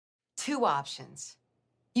Two options.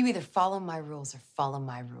 You either follow my rules or follow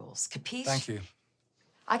my rules. Capiche? Thank you.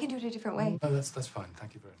 I can do it a different way. No, that's fine.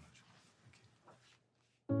 Thank you very much.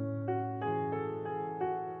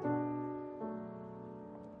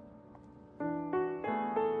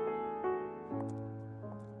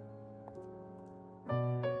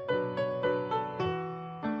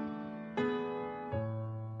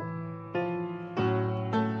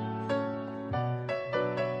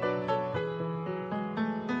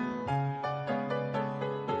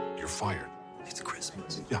 You're fired. It's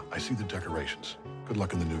Christmas. Yeah, I see the decorations. Good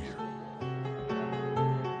luck in the new year.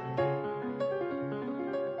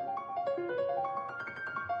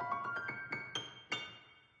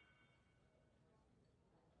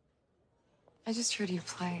 I just heard you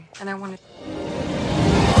play, and I wanted...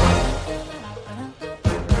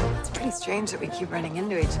 It's pretty strange that we keep running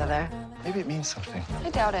into each other. Maybe it means something.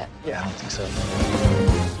 I doubt it. Yeah, I don't think so.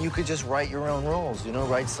 You could just write your own rules,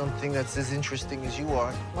 write something that's as interesting as you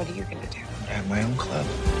are. What are you gonna do? I have my own club.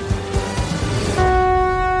 Is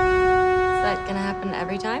that gonna happen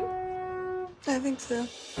every time? I think so.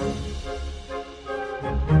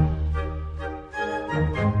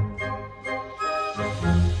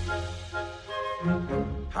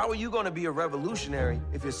 How are you going to be a revolutionary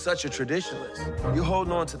if you're such a traditionalist? You're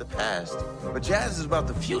holding on to the past, but jazz is about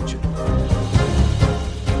the future.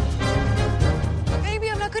 Maybe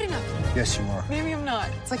I'm not good enough. Yes, you are. Maybe I'm not.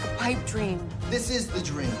 It's like a pipe dream. This is the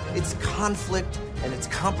dream. It's conflict, and it's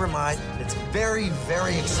compromise, and it's very,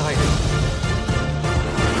 very exciting.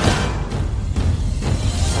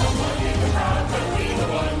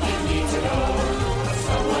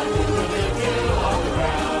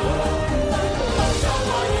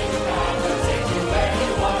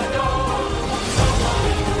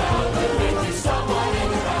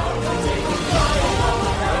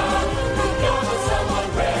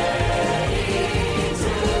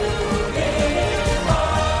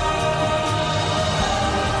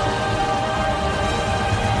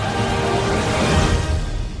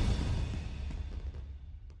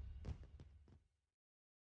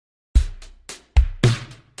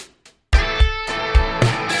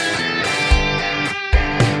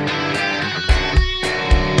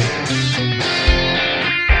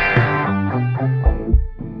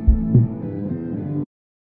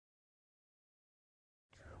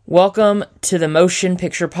 Welcome to the Motion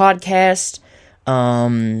Picture Podcast,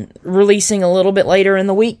 releasing a little bit later in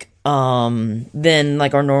the week than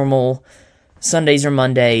like our normal Sundays or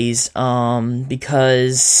Mondays,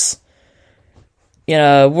 because,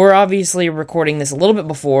 we're obviously recording this a little bit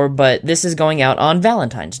before, but this is going out on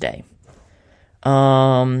Valentine's Day.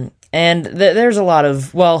 And there's a lot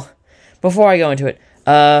of, before I go into it,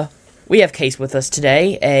 we have Case with us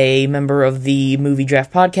today, a member of the Movie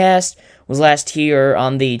Draft Podcast, was last here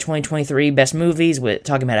on the 2023 Best Movies with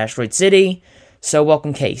talking about Asteroid City. So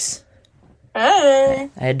welcome, Case. Hey.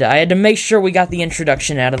 I had to make sure we got the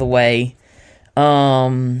introduction out of the way.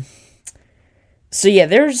 So yeah,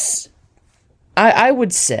 there's I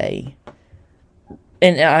would say,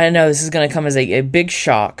 and I know this is going to come as a big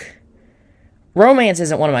shock, romance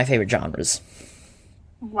isn't one of my favorite genres.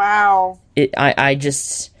 Wow. I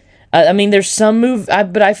mean, there's some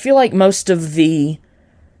but I feel like most of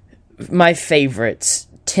my favorites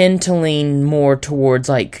tend to lean more towards,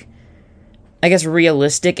 like, I guess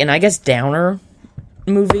realistic and I guess downer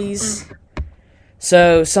movies.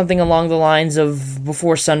 So something along the lines of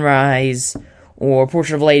Before Sunrise, or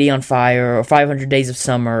Portrait of a Lady on Fire, or 500 Days of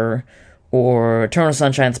Summer, or Eternal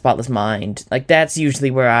Sunshine of the Spotless Mind. Like, that's usually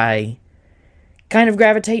where I kind of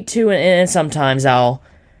gravitate to, and sometimes I'll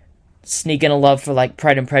sneak in a love for, like,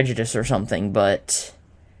 Pride and Prejudice or something, but,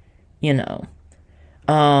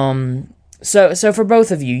 So for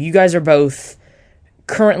both of you, you guys are both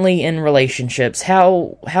currently in relationships.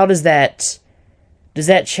 How does that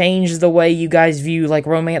change the way you guys view, like,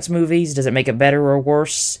 romance movies? Does it make it better or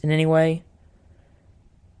worse in any way?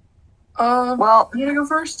 Well, you gonna go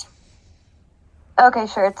first? Okay,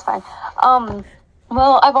 sure, it's fine.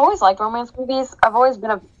 Well, I've always liked romance movies. I've always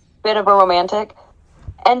been a bit of a romantic.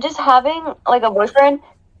 And just having, like, a boyfriend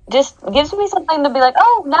just gives me something to be like,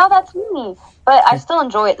 oh, now that's me. But I still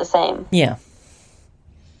enjoy it the same. Yeah.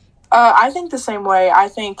 I think the same way. I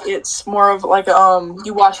think it's more of like,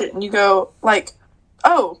 you watch it and you go, like,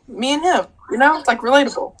 oh, me and him. It's like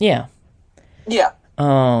relatable. Yeah. Yeah.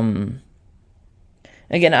 Again,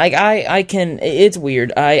 I can, it's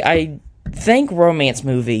weird. I think romance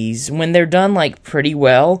movies, when they're done, like, pretty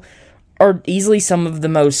well, are easily some of the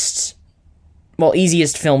most,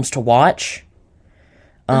 easiest films to watch.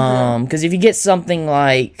 Because if you get something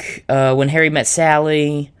like When Harry Met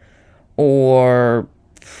Sally, or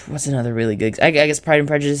what's another really good? I guess Pride and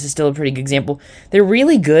Prejudice is still a pretty good example. They're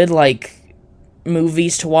really good, like,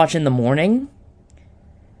 movies to watch in the morning.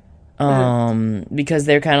 Because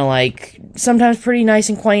they're kind of like sometimes pretty nice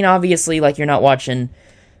and quaint. Obviously, like you're not watching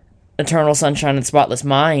Eternal Sunshine of the Spotless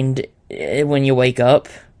Mind when you wake up.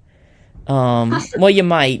 Well, you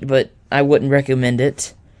might, but I wouldn't recommend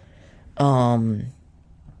it. But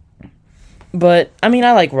I mean,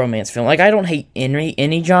 I like romance film. Like, I don't hate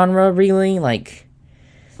any genre really. Like,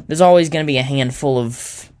 there's always going to be a handful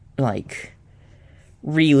of like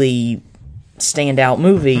really standout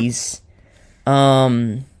movies.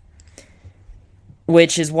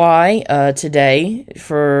 Which is why today,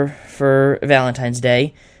 for Valentine's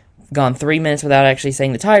Day, gone 3 minutes without actually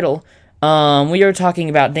saying the title, we are talking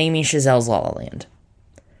about Damien Chazelle's La La Land.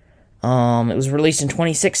 It was released in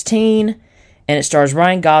 2016, and it stars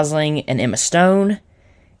Ryan Gosling and Emma Stone,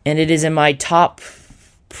 and it is in my top,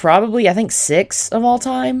 probably, I think, 6 of all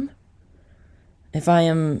time. It's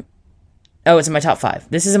in my top 5.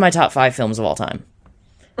 This is in my top 5 films of all time.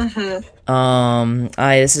 This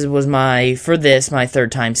was my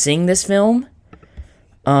third time seeing this film.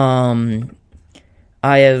 I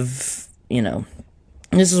have,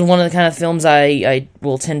 this is one of the kind of films I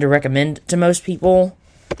will tend to recommend to most people.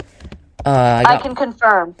 I can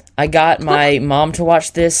confirm. I got my mom to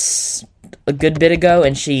watch this a good bit ago,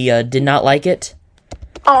 and she did not like it.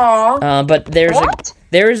 Aww. But there's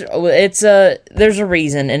a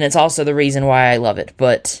reason, and it's also the reason why I love it,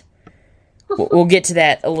 but we'll get to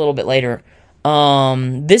that a little bit later.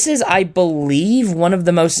 This is, I believe, one of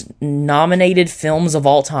the most nominated films of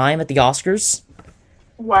all time at the Oscars.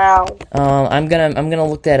 Wow. I'm gonna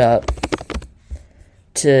look that up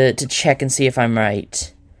to check and see if I'm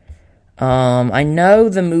right. I know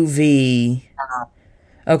the movie.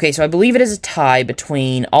 Okay, so I believe it is a tie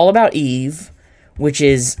between All About Eve, which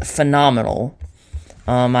is phenomenal.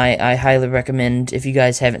 I highly recommend, if you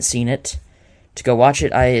guys haven't seen it, to go watch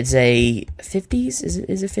it. It's a 50s? Is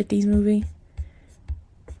it a 50s movie?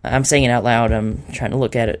 I'm saying it out loud. I'm trying to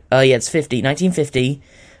look at it. Yeah, it's 1950,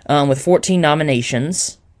 with 14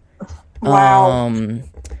 nominations. Wow.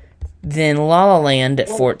 Then La La Land at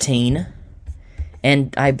 14,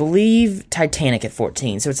 and I believe Titanic at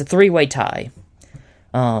 14. So it's a 3-way tie.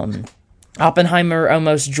 Oppenheimer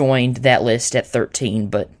almost joined that list at 13,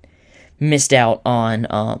 but missed out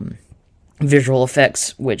on visual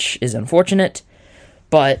effects, which is unfortunate.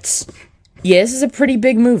 But yeah, this is a pretty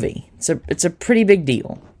big movie. It's a pretty big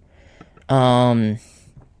deal.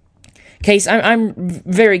 Case, I'm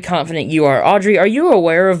very confident you are. Audrey, are you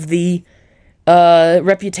aware of the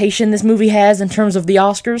reputation this movie has in terms of the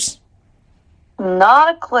Oscars?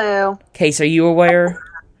 Not a clue. Case, are you aware?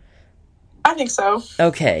 I think so.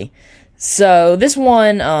 Okay. So this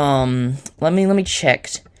one, let me check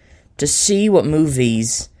to see what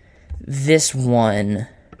movies this won.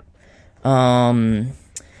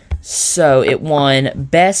 So it won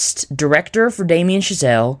Best Director for Damien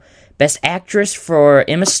Chazelle, Best Actress for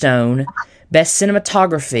Emma Stone, Best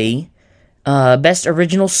Cinematography, Best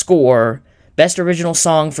Original Score, Best Original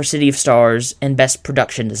Song for City of Stars, and Best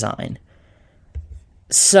Production Design.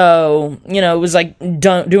 So, it was like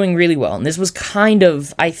doing really well. And this was kind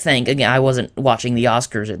of, I think, again, I wasn't watching the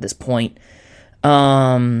Oscars at this point,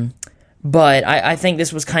 but I think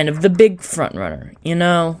this was kind of the big front runner,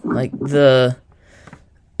 like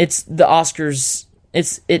it's the Oscars,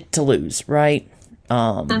 it's it to lose, right?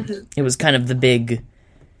 It was kind of the big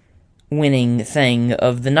winning thing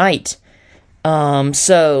of the night.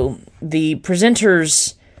 So the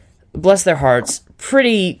presenters, bless their hearts,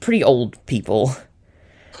 pretty old people.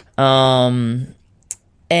 And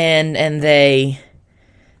they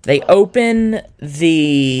open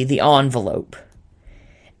the envelope,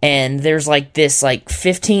 and there's this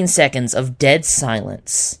 15 seconds of dead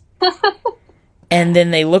silence. And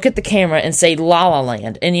then they look at the camera and say La La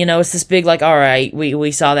Land. And it's this big alright,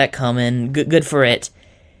 we saw that coming, good for it.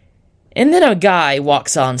 And then a guy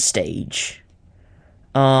walks on stage.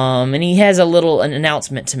 And he has an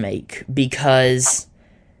announcement to make, because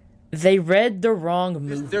they read the wrong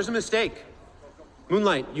movie. There's a mistake.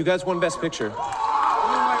 Moonlight, you guys won Best Picture.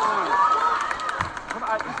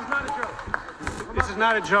 This is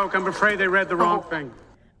not a joke. I'm afraid they read the wrong thing.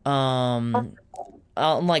 On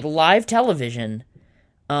live television,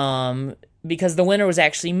 because the winner was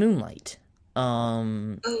actually Moonlight.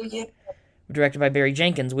 Oh, yeah. Directed by Barry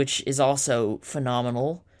Jenkins, which is also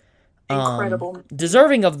phenomenal. Incredible.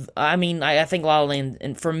 Deserving of, I think La La Land,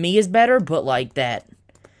 and for me, is better, but that,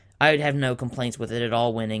 I would have no complaints with it at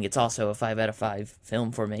all winning. It's also a 5 out of 5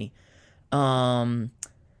 film for me.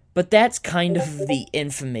 But that's kind of the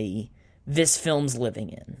infamy this film's living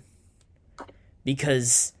in.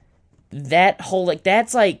 because that whole, like,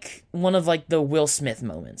 that's, like, one of, like, the Will Smith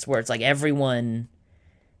moments, where it's, like, everyone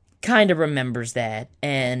kind of remembers that,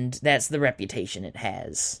 and that's the reputation it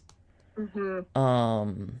has.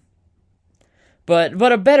 Mm-hmm.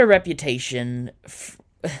 But a better reputation,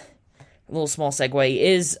 a little small segue,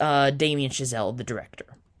 is Damien Chazelle, the director.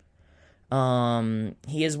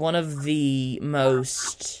 He is one of the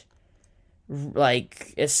most,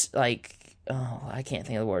 like, it's, like, oh, I can't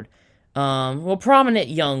think of the word. Prominent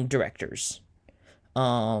young directors.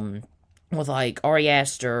 With, like, Ari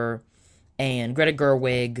Aster and Greta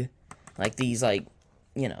Gerwig, like, these, like,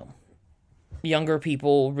 you know, younger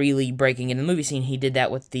people really breaking into the movie scene. He did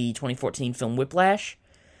that with the 2014 film Whiplash,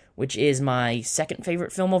 which is my second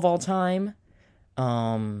favorite film of all time.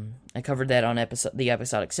 I covered that on the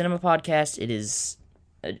Episodic Cinema podcast. It is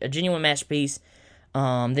a genuine masterpiece.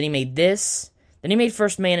 Then he made this. Then he made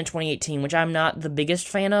First Man in 2018, which I'm not the biggest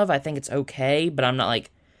fan of. I think it's okay, but I'm not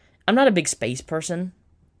a big space person.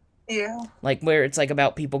 Yeah. Like, where it's, like,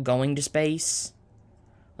 about people going to space.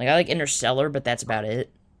 Like, I like Interstellar, but that's about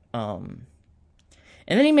it. And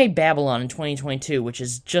then he made Babylon in 2022, which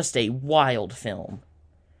is just a wild film.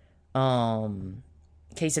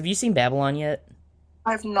 Case, have you seen Babylon yet?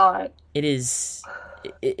 I've not. It's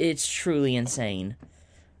truly insane.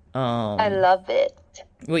 I love it.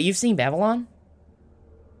 Wait, you've seen Babylon?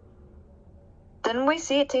 Didn't we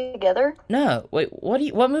see it together? No. Wait,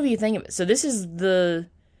 what movie are you thinking of? So this is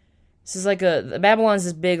like Babylon's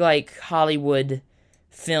this big, like, Hollywood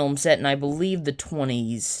film set in, I believe, the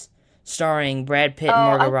 20s, starring Brad Pitt and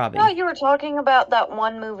Margot Robbie. I thought you were talking about that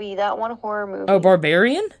one movie, that one horror movie. Oh,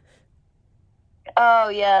 Barbarian? Oh,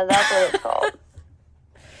 yeah, that's what it's called.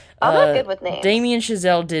 I'm not good with names. Damien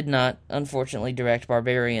Chazelle did not, unfortunately, direct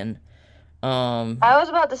Barbarian. I was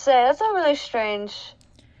about to say, that's a really strange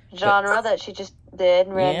genre that she just did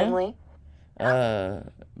randomly. Yeah.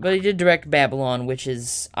 But he did direct Babylon, which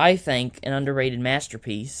is, I think, an underrated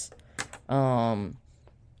masterpiece. But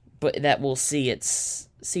that will see its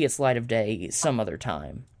light of day some other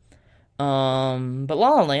time. But La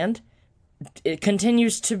La Land, it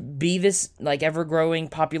continues to be this, like, ever-growing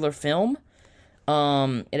popular film.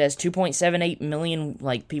 It has 2.78 million,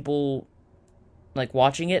 like, people, like,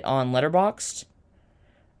 watching it on Letterboxd.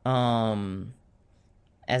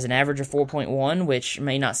 As an average of 4.1, which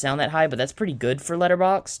may not sound that high, but that's pretty good for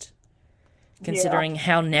Letterboxd, considering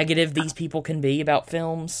how negative these people can be about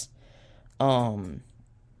films. I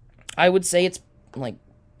would say it's, like,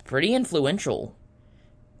 pretty influential,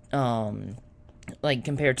 like,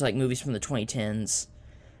 compared to, like, movies from the 2010s.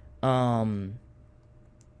 I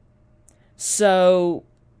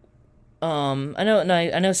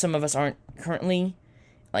know some of us aren't currently,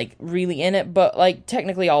 like, really in it, but, like,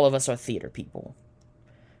 technically all of us are theater people.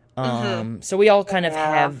 So we all kind of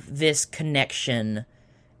have this connection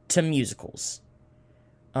to musicals.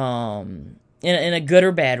 In a good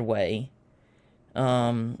or bad way.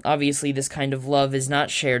 Obviously this kind of love is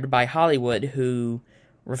not shared by Hollywood, who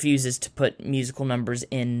refuses to put musical numbers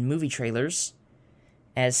in movie trailers,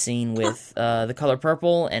 as seen with The Color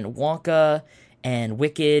Purple and Wonka and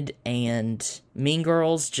Wicked and Mean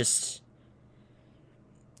Girls. Just,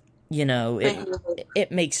 you know,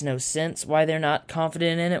 it makes no sense why they're not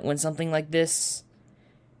confident in it when something like this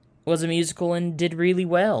was a musical and did really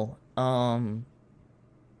well. I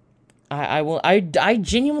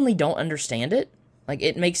genuinely don't understand it. Like,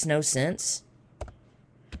 it makes no sense.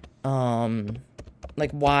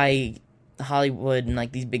 Like, why Hollywood and,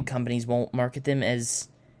 like, these big companies won't market them as,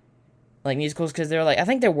 like, musicals, because they're, like, I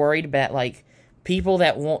think they're worried about, like, people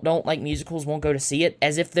that don't like musicals won't go to see it,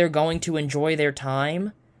 as if they're going to enjoy their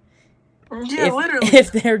time. Yeah, literally.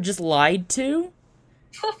 If they're just lied to.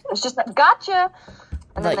 It's just like, gotcha!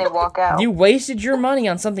 And then they walk out. You wasted your money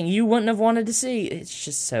on something you wouldn't have wanted to see. It's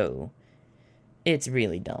just so... It's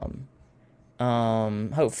really dumb.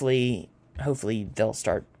 Hopefully they'll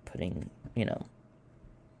start putting, you know,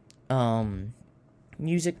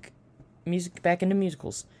 music back into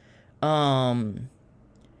musicals.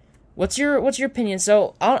 What's your opinion?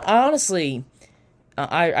 So, I honestly,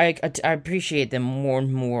 I appreciate them more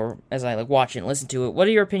and more as I, like, watch it and listen to it. What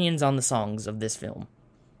are your opinions on the songs of this film?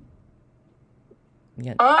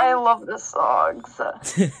 Yeah. I love the songs.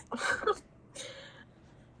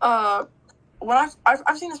 When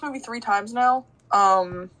I've seen this movie 3 times now.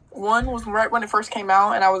 One was right when it first came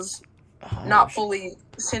out, and I was not fully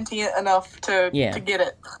sentient enough to get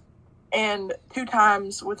it. And 2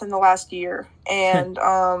 times within the last year. And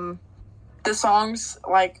the songs,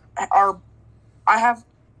 like, I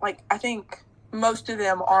think most of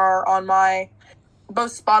them are on my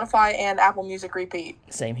both Spotify and Apple Music repeat.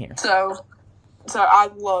 Same here. So I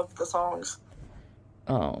love the songs.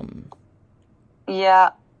 Yeah,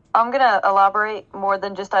 I'm gonna elaborate more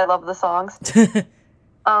than just I love the songs.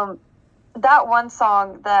 That one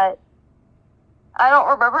song that I don't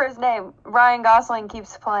remember his name, Ryan Gosling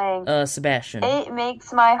keeps playing. Sebastian. It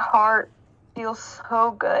makes my heart feel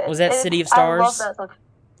so good. Was that City of Stars? I love that song.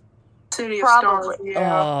 City of Stars,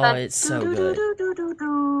 yeah. Oh, it's so good.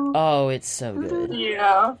 Oh, it's so good.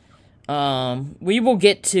 Yeah. We will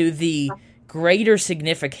get to the greater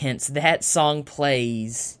significance that song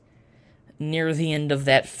plays near the end of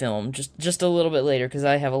that film, just a little bit later, because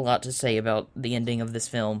I have a lot to say about the ending of this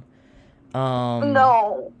film.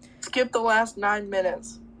 No. Skip the last 9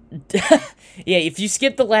 minutes. Yeah, if you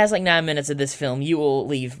skip the last 9 minutes of this film, you will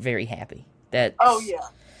leave very happy. Oh yeah.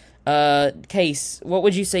 Case, what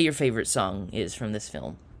would you say your favorite song is from this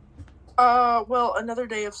film? Well, Another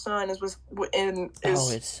Day of Sun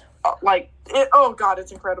oh god,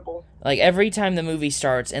 it's incredible. Like, every time the movie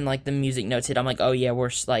starts and the music notes hit, I'm like, oh yeah,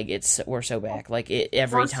 we're so back.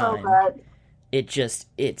 Every time. So bad.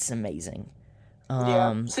 It's amazing.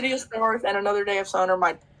 Yeah, City of Stars and Another Day of Sun are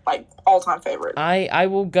my all-time favorite. I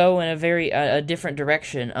will go in a very a different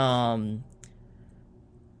direction.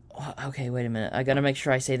 Okay, wait a minute. I gotta make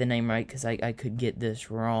sure I say the name right, because I could get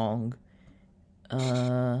this wrong.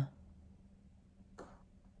 Hold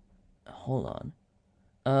on.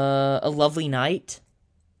 A Lovely Night.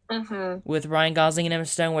 With Ryan Gosling and Emma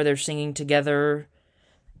Stone, where they're singing together.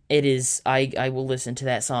 It is, I will listen to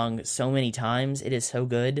that song so many times. It is so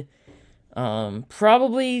good.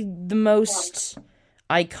 Probably the most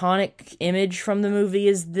iconic image from the movie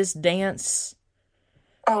is this dance.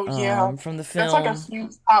 Oh yeah, from the film. That's a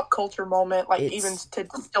huge pop culture moment, even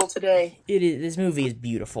still today. It is. This movie is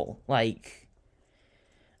beautiful.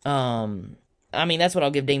 I mean, that's what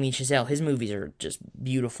I'll give Damien Chazelle. His movies are just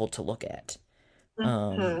beautiful to look at.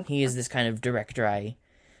 He is this kind of director I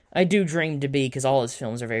do dream to be, because all his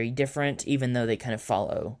films are very different, even though they kind of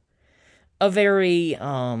follow a very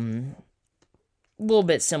little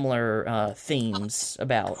bit similar themes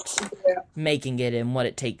about making it and what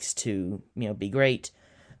it takes to be great.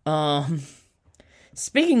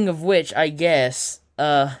 Speaking of which, I guess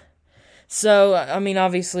so I mean,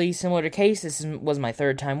 obviously similar to Case, this was my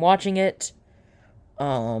third time watching it.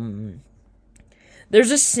 There's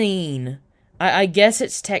a scene, I guess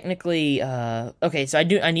it's technically okay, so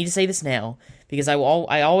I need to say this now, because I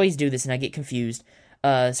always do this and I get confused.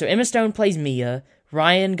 So Emma Stone plays Mia,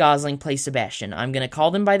 Ryan Gosling plays Sebastian. I'm gonna call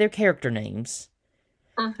them by their character names.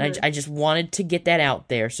 I just wanted to get that out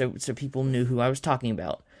there so people knew who I was talking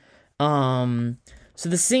about. So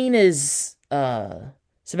the scene is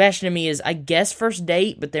Sebastian and Mia's, I guess, first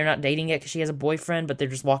date, but they're not dating yet because she has a boyfriend, but they're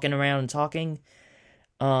just walking around and talking.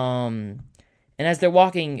 And as they're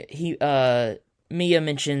walking, Mia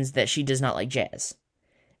mentions that she does not like jazz.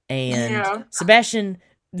 And Sebastian,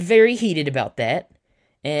 very heated about that,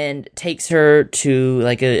 and takes her to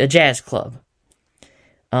a jazz club.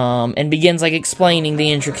 And begins explaining the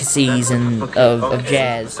intricacies of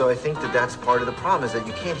jazz. So I think that's part of the problem, is that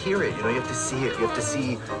you can't hear it. You have to see it. You have to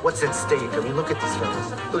see what's at stake. I mean, look at these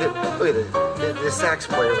fellas. Look at the sax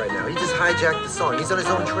player right now. He just hijacked the song. He's on his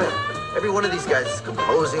own trip. Every one of these guys is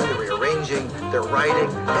composing, they're rearranging, they're writing,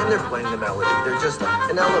 and they're playing the melody. They're just,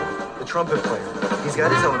 and now look, the trumpet player, he's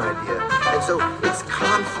got his own idea. And so it's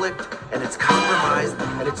conflict, and it's compromise,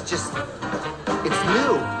 and it's new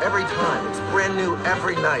every time. It's brand new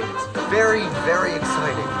every night. It's very, very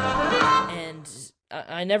exciting. And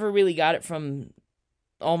I never really got it from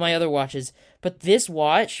all my other watches, but this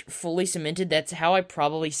watch fully cemented that's how I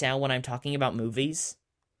probably sound when I'm talking about movies.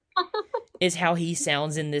 Is how he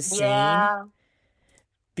sounds in this scene. Yeah.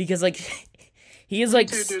 Because he is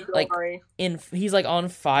he's on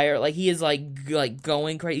fire. He is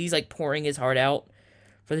going crazy. He's pouring his heart out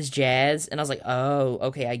for this jazz, and I was like, oh,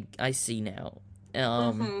 okay, I see now.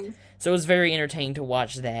 So it was very entertaining to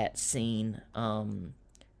watch that scene.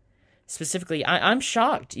 Specifically, I'm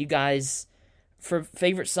shocked you guys for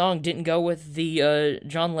favorite song didn't go with the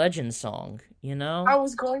John Legend song. I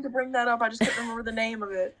was going to bring that up. I just couldn't remember the name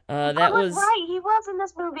of it. That was right. He was in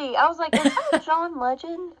this movie. I was like, is that John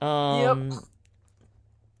Legend? Yep.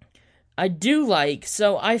 I do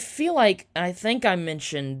so I feel I think I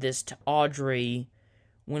mentioned this to Audrey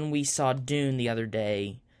when we saw Dune the other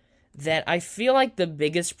day, that I feel the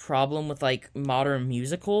biggest problem with modern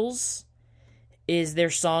musicals is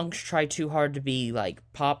their songs try too hard to be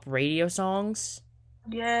pop radio songs.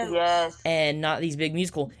 Yes. And not these big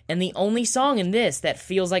musical. And the only song in this that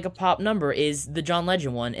feels like a pop number is the John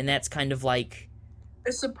Legend one, and that's kind of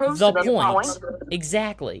it's supposed the to be point.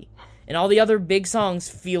 Exactly. And all the other big songs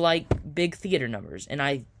feel like big theater numbers,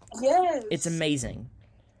 and it's amazing.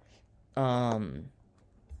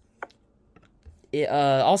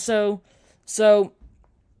 Also, so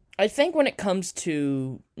I think when it comes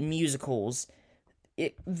to musicals,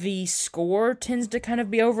 the score tends to kind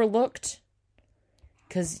of be overlooked,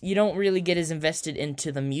 because you don't really get as invested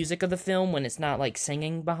into the music of the film when it's not, like,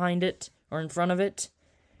 singing behind it or in front of it.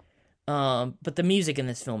 But the music in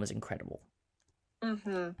this film is incredible.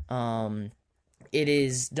 Mm-hmm. It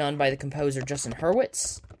is done by the composer Justin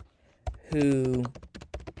Hurwitz, who,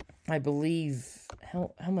 I believe,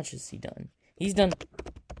 how much has he done?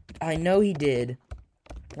 I know he did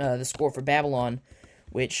the score for Babylon,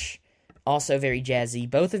 which also very jazzy.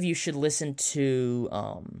 Both of you should listen to,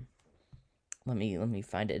 let me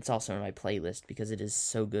find it. It's also in my playlist because it is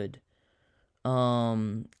so good.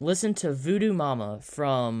 Listen to Voodoo Mama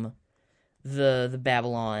from the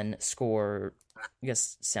Babylon score, I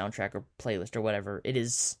guess, soundtrack or playlist or whatever. It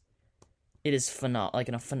is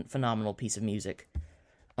phenomenal piece of music.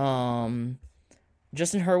 Justin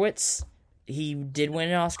Hurwitz, he did win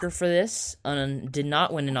an Oscar for this, and did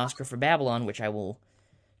not win an Oscar for Babylon, which I will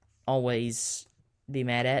always be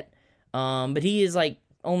mad at. But he is, like,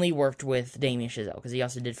 only worked with Damien Chazelle, because he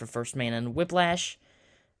also did for First Man and Whiplash.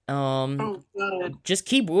 Just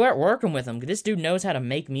keep working with him, because this dude knows how to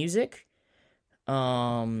make music.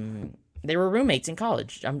 They were roommates in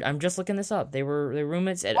college. I'm just looking this up. They were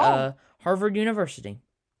roommates at Harvard University.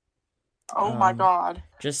 Oh my god.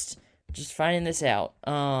 Just finding this out.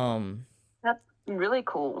 That's really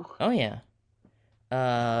cool. Oh yeah.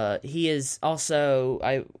 He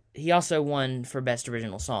also won for Best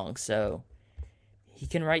Original Song, so he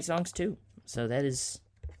can write songs too. So that is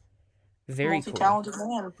very cool. Multi-talented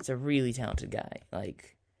man. It's a really talented guy.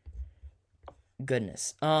 Like,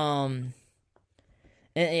 goodness. And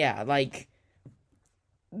yeah, like,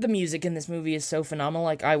 the music in this movie is so phenomenal.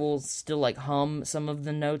 Like, I will still, like, hum some of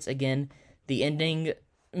the notes. Again, the ending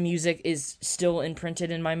music is still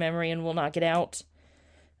imprinted in my memory and will not get out.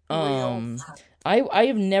 I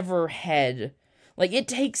have never had, like, it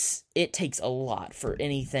takes a lot for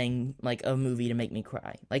anything, like, a movie to make me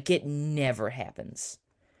cry. Like, it never happens.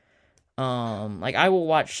 Like, I will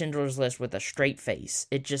watch Schindler's List with a straight face.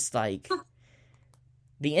 It just, like,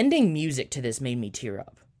 the ending music to this made me tear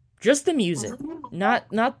up. Just the music.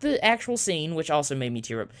 Not the actual scene, which also made me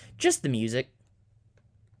tear up. Just the music.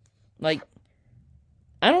 Like,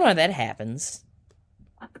 I don't know how that happens.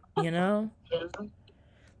 You know?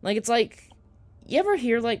 Like, it's like, you ever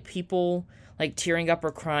hear, like, people, like, tearing up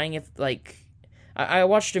or crying if, like, I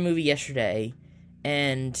watched a movie yesterday,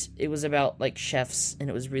 and it was about, like, chefs, and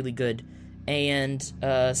it was really good. And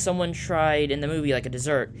someone tried in the movie, like, a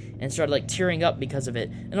dessert, and started, like, tearing up because of it.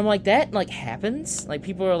 And I'm like, that, like, happens? Like,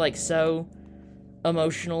 people are, like, so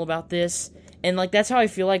emotional about this. And, like, that's how I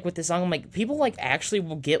feel like with this song. I'm like, people, like, actually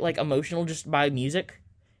will get, like, emotional just by music,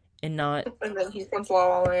 and not... And then he comes La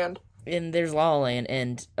La Land. And there's La La Land,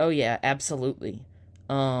 and, oh yeah, absolutely.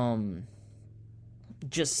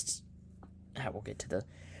 Just... We'll get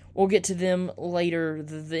to them later,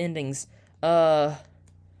 the endings.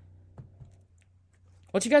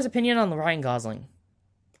 What's your guys' opinion on the Ryan Gosling?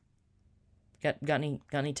 Got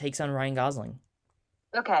any takes on Ryan Gosling?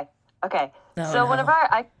 Okay. Oh, So no. whenever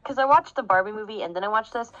because I watched the Barbie movie and then I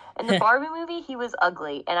watched this, in the Barbie movie he was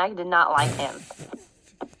ugly and I did not like him.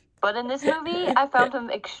 But in this movie I found him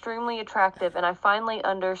extremely attractive and I finally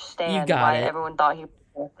understand why everyone thought he was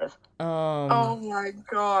attractive. Oh my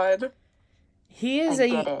god. He's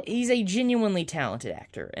a genuinely talented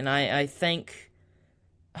actor, and I think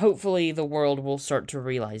hopefully the world will start to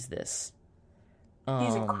realize this.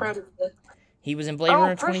 He's incredible. He was in Blade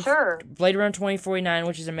Runner 2049,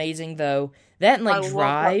 which is amazing, though. That and, like,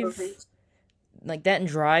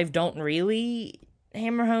 Drive don't really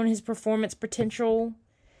hammer home his performance potential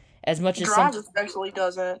as much as Drive especially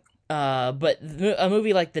doesn't. But a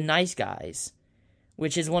movie like The Nice Guys,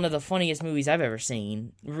 which is one of the funniest movies I've ever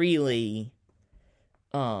seen, really,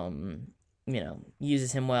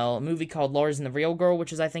 uses him well. A movie called Lars and the Real Girl,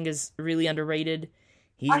 which I think is really underrated.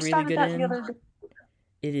 He's really good in.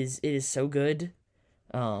 It is so good.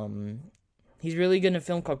 He's really good in a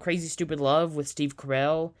film called Crazy Stupid Love with Steve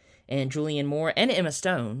Carell and Julianne Moore and Emma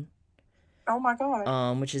Stone. Oh my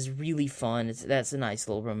god. Which is really fun. That's a nice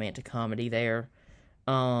little romantic comedy there.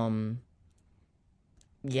 Yeah,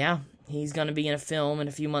 he's gonna be in a film in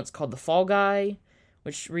a few months called The Fall Guy,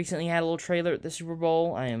 which recently had a little trailer at the Super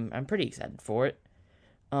Bowl. I'm pretty excited for it.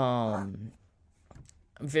 I'm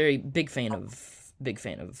very big fan of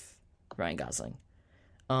Ryan Gosling.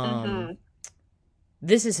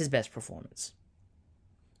 This is his best performance,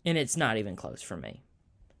 and it's not even close for me.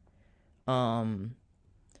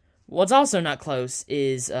 What's also not close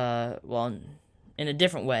is in a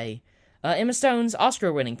different way, Emma Stone's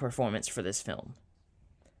Oscar-winning performance for this film.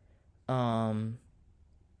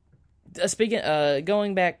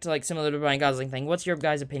 Going back to like similar to the Ryan Gosling thing, what's your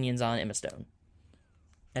guys' opinions on Emma Stone?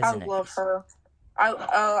 I love her.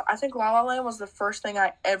 I think La La Land was the first thing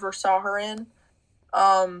I ever saw her in.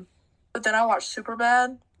 But then I watched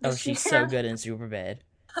Superbad. Oh, she's so good in Superbad.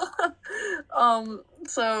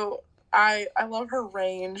 So I love her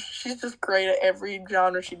range. She's just great at every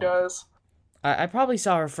genre she does. I probably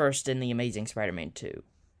saw her first in The Amazing Spider-Man 2.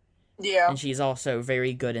 Yeah. And she's also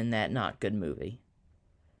very good in that not good movie.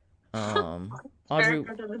 Audrey,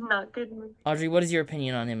 not good movie. Audrey, what is your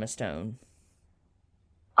opinion on Emma Stone?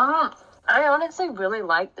 I honestly really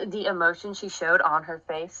liked the emotion she showed on her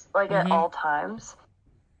face, like at all times.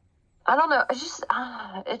 I don't know. It's just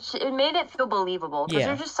it made it feel believable because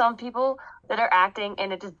there's just some people that are acting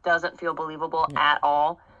and it just doesn't feel believable at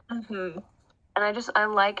all. Mm-hmm. And I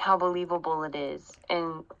like how believable it is,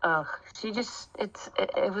 and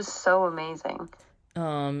it was so amazing.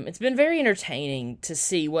 It's been very entertaining to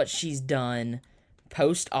see what she's done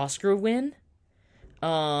post Oscar win.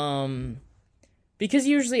 Because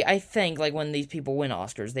usually I think, like, when these people win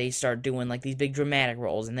Oscars, they start doing, like, these big dramatic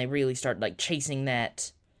roles, and they really start, like, chasing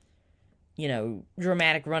that,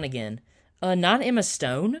 dramatic run again. Not Emma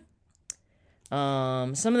Stone.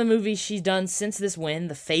 Some of the movies she's done since this win,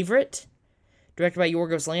 The Favorite, directed by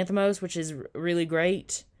Yorgos Lanthimos, which is really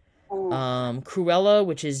great. Cruella,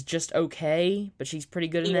 which is just okay, but she's pretty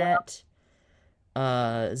good in that.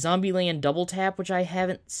 Zombieland Double Tap, which I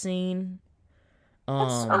haven't seen.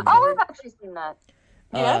 I've actually seen that.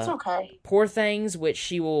 Yeah, that's okay. Poor Things, which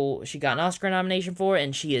she got an Oscar nomination for,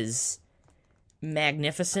 and she is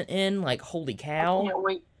magnificent in. Like, holy cow! I can't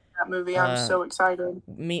wait for that movie. I'm so excited.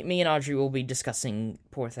 Me and Audrey will be discussing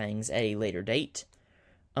Poor Things at a later date.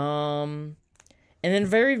 And then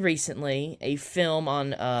very recently, a film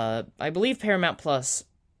on, I believe Paramount Plus,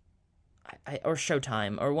 or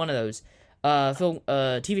Showtime, or one of those,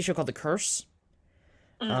 TV show called The Curse,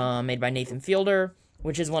 made by Nathan Fielder,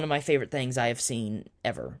 which is one of my favorite things I have seen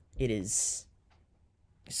ever. It is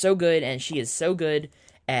so good, and she is so good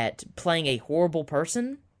at playing a horrible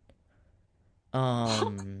person.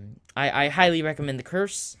 I highly recommend The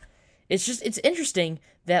Curse. It's interesting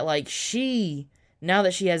that, like, now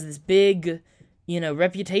that she has this big,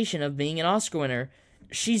 reputation of being an Oscar winner,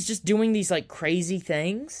 she's just doing these, like, crazy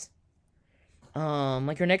things.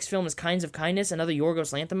 Like, her next film is Kinds of Kindness, another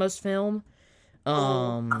Yorgos Lanthimos film.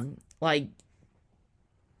 Like,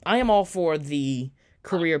 I am all for the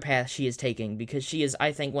career path she is taking, because she is,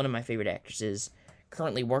 I think, one of my favorite actresses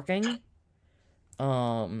currently working.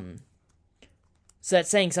 So that's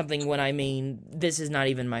saying something when I mean this is not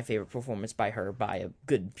even my favorite performance by her by a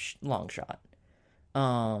good long shot.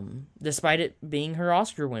 Despite it being her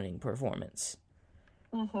Oscar-winning performance.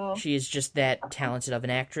 Mm-hmm. She is just that talented of an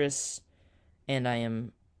actress, and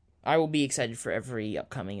I will be excited for every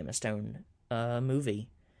upcoming Emma Stone movie.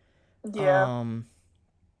 Yeah.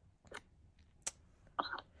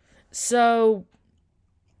 So,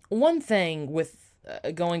 one thing with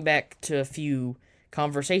going back to a few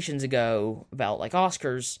conversations ago about, like,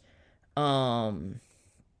 Oscars,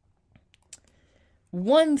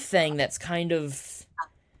 one thing that's kind of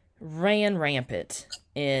ran rampant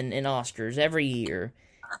in Oscars every year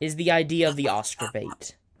is the idea of the Oscar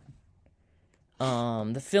bait.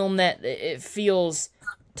 The film that it feels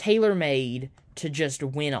tailor-made to just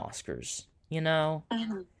win Oscars,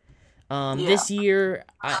 Mm-hmm. This year,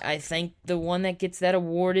 I think the one that gets that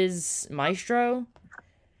award is Maestro.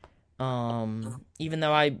 Even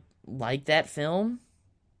though I like that film.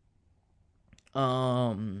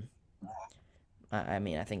 I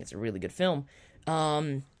think it's a really good film.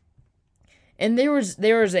 And there was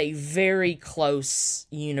a very close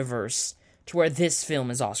universe to where this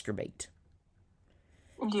film is Oscar bait.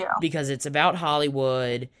 Yeah. Because it's about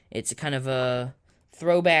Hollywood. It's kind of a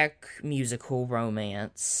throwback musical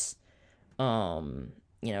romance.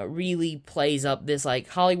 It really plays up this, like,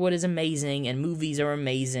 Hollywood is amazing and movies are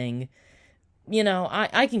amazing.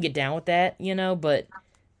 I can get down with that, but,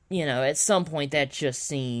 at some point that just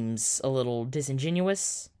seems a little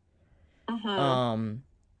disingenuous. Mm-hmm.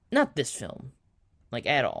 Not this film, like,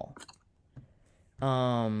 at all.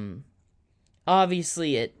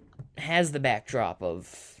 Obviously it has the backdrop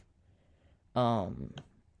of,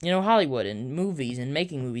 Hollywood and movies and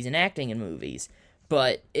making movies and acting in movies,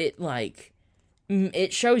 but it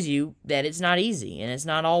shows you that it's not easy, and it's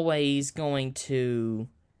not always going to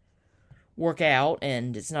work out,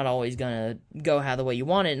 and it's not always gonna go how the way you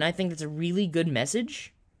want it, and I think that's a really good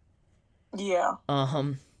message. Yeah.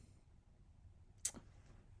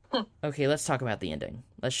 Okay, let's talk about the ending.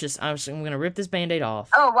 I'm gonna rip this Band-Aid off.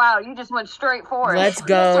 Oh, wow, you just went straight for it. Let's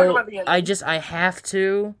go. I have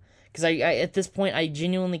to, because I at this point I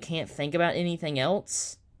genuinely can't think about anything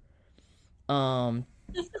else.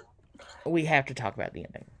 We have to talk about the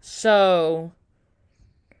ending. So,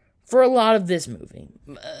 for a lot of this movie,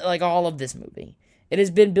 like all of this movie, it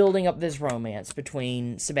has been building up this romance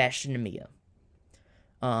between Sebastian and Mia.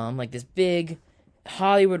 Like this big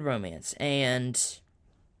Hollywood romance. And,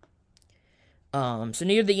 so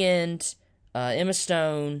near the end, Emma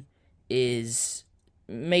Stone is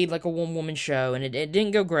made like a one-woman show, and it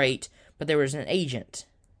didn't go great, but there was an agent,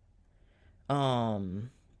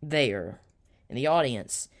 there in the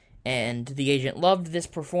audience, and the agent loved this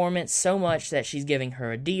performance so much that she's giving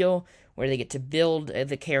her a deal where they get to build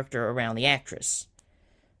the character around the actress.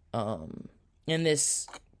 And this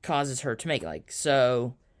causes her to make,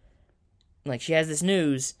 she has this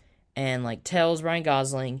news, and, tells Ryan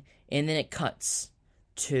Gosling, and then it cuts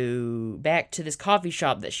back to this coffee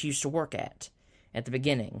shop that she used to work at the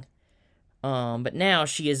beginning. But now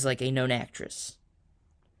she is, a known actress.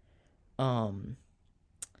 And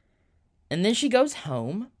then she goes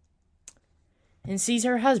home and sees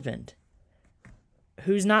her husband,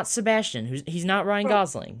 who's not Sebastian, he's not Ryan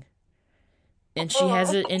Gosling. And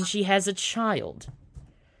she has a child.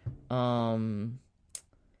 And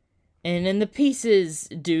then the pieces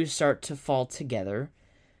do start to fall together.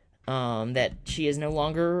 That she is no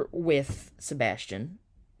longer with Sebastian.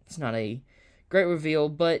 It's not a great reveal,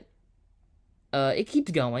 but it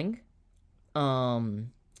keeps going.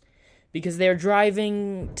 Because they're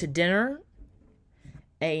driving to dinner,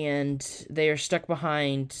 and they are stuck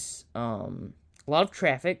behind a lot of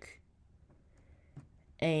traffic,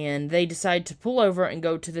 and they decide to pull over and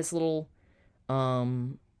go to this little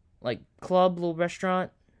club, little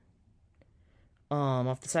restaurant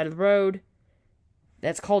off the side of the road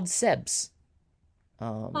that's called Seb's.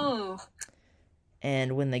 And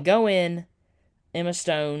when they go in, Emma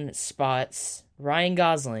Stone spots Ryan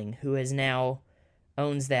Gosling, who has now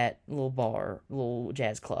owns that little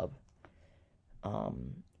jazz club.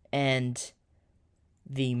 And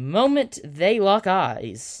the moment they lock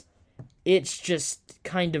eyes, it's just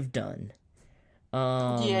kind of done.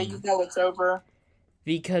 Yeah, you know it's over.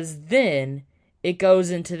 Because then it goes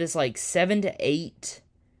into this 7 to 8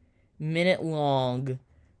 minute long,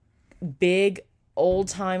 big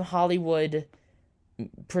old-time Hollywood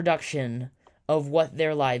production of what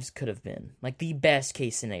their lives could have been. The best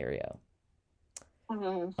case scenario.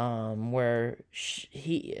 Mm-hmm. Where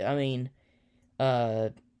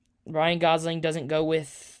Ryan Gosling doesn't go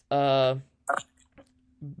with John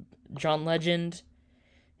Legend.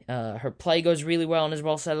 Her play goes really well and is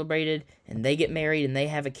well celebrated, and they get married and they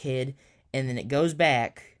have a kid, and then it goes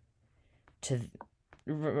back to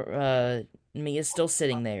Mia's still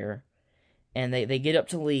sitting there, and they get up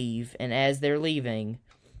to leave, and as they're leaving,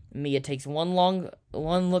 Mia takes one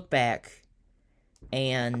look back,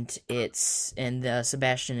 and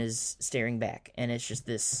Sebastian is staring back, and it's just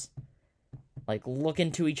this look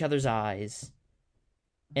into each other's eyes,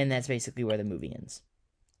 and that's basically where the movie ends.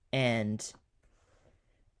 And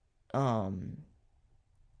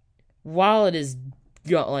while it is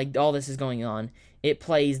all this is going on, it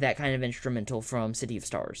plays that kind of instrumental from City of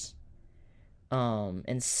Stars,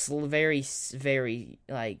 and very very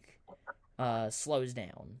slows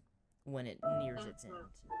down when it nears its end.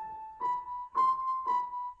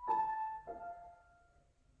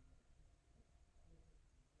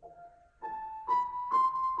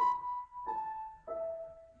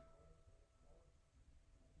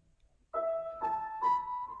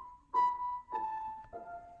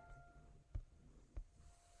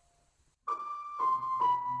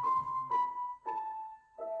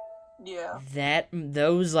 Yeah. That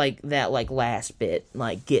last bit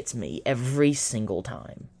gets me every single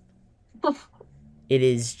time. It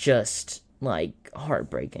is just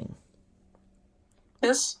heartbreaking.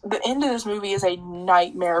 The end of this movie is a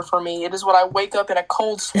nightmare for me. It is what I wake up in a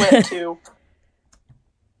cold sweat to.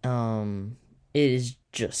 It is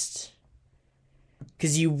just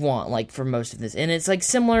because you want for most of this, and it's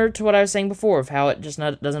similar to what I was saying before of how it just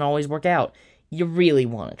doesn't always work out. You really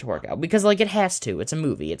want it to work out because it has to. It's a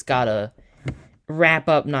movie. It's gotta wrap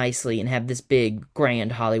up nicely and have this big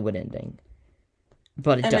grand Hollywood ending.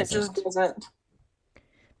 But it doesn't. It just doesn't.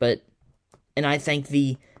 And I think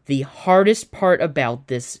the hardest part about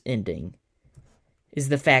this ending is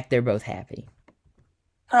the fact they're both happy.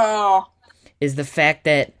 Oh. Is the fact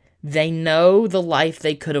that they know the life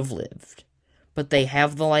they could have lived, but they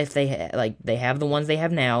have the life they have. They have the ones they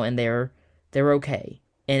have now, and they're okay.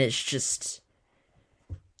 And it's just,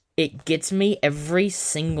 it gets me every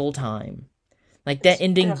single time. That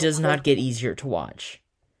ending does not get easier to watch.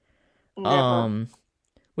 Never.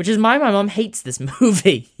 Which is why my mom hates this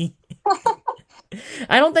movie.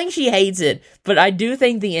 I don't think she hates it, but I do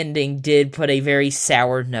think the ending did put a very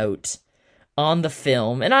sour note on the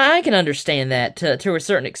film, and I can understand that to a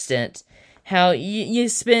certain extent. How you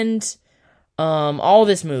spend all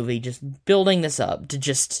this movie just building this up to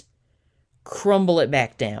just crumble it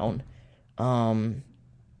back down. I'm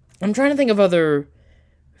trying to think of other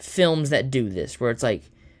films that do this, where it's like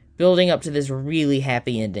building up to this really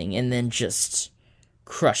happy ending and then just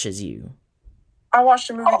crushes you. I watched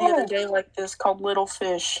a movie the other day like this called Little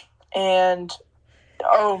Fish, and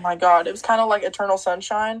oh my god, it was kind of like Eternal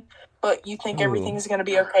Sunshine, but you think everything's going to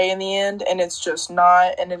be okay in the end, and it's just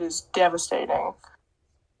not, and it is devastating.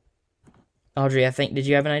 Audrey, did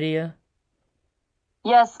you have an idea?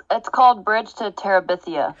 Yes, it's called Bridge to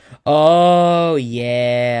Terabithia. Oh,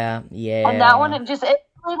 yeah. And that one, it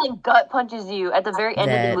really like gut punches you at the very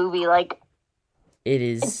end of the movie, like... It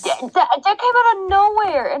is. That came out of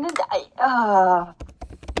nowhere, and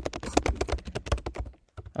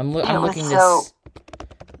I'm looking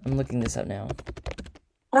this up now.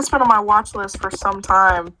 That's been on my watch list for some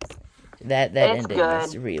time. That ending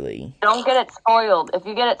is really. Don't get it spoiled. If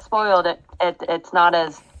you get it spoiled, it's not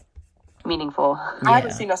as meaningful. Yeah. I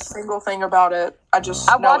haven't seen a single thing about it. I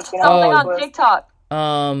watched something on TikTok.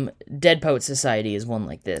 Dead Poet Society is one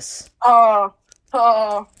like this.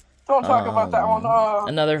 Don't talk about that one.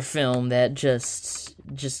 Another film that just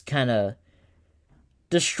kind of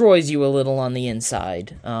destroys you a little on the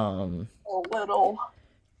inside. A little.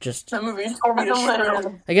 Just that movie told me to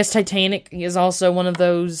shred. I guess Titanic is also one of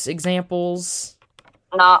those examples.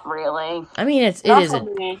 Not really. I mean, it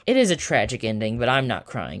is a tragic ending, but I'm not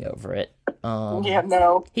crying over it. Yeah,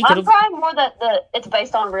 no. I'm crying more that it's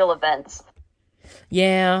based on real events.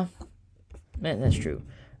 Yeah, that's true.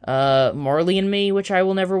 Marley and Me, which I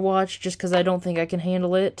will never watch just because I don't think I can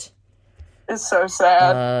handle it. It's so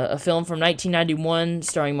sad. A film from 1991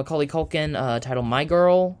 starring Macaulay Culkin, titled My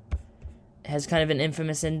Girl, has kind of an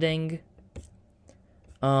infamous ending.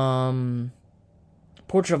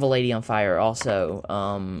 Portrait of a Lady on Fire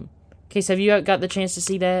also. Case, have you got the chance to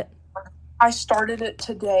see that? I started it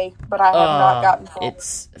today, but I have not gotten to it.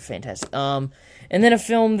 It's fantastic. And then a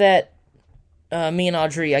film that me and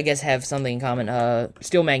Audrey, I guess, have something in common.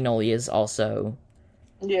 Steel Magnolias also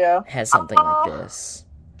has something like this.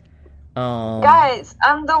 Guys,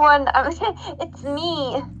 I'm the one. It's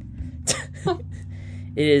me.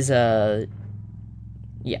 It is,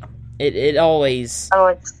 yeah. It always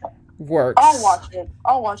works.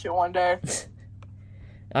 I'll watch it one day.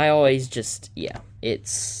 I always just, I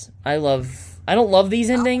don't love these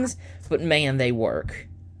endings, but man, they work.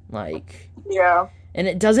 Like... Yeah. And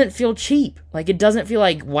it doesn't feel cheap. Like, it doesn't feel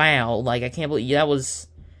like, wow, like, I can't believe that was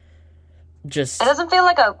just... It doesn't feel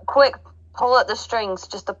like a quick pull at the strings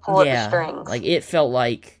just to pull at the strings. Like, it felt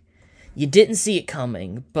like you didn't see it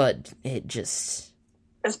coming, but it just...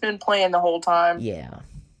 It's been playing the whole time. Yeah.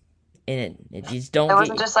 And it just don't... It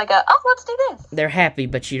wasn't just like let's do this. They're happy,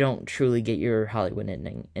 but you don't truly get your Hollywood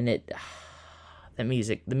ending. And the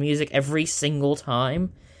music every single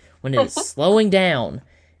time, when it's slowing down...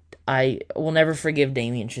 I will never forgive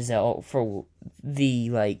Damien Chazelle for the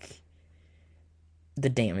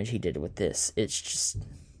damage he did with this. It's just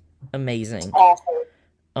amazing.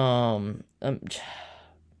 Man,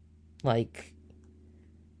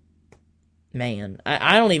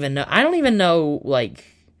 I don't even know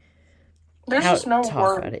there's how just no to talk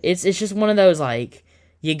word. about it. It's just one of those,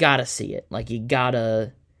 you gotta see it. You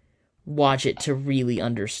gotta watch it to really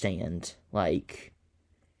understand,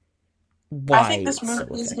 why I think this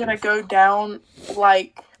movie is gonna go down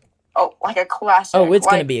like a classic. Oh, it's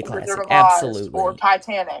gonna be a classic, absolutely. Or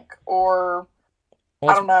Titanic, or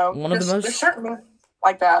I don't know. There's certain movies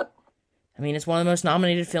like that. I mean, it's one of the most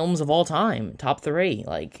nominated films of all time, top 3.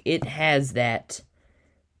 It has that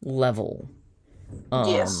level.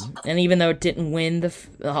 Yes. And even though it didn't win the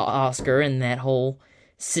Oscar, and that whole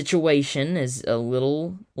situation is a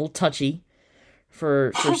little touchy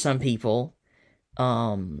for some people.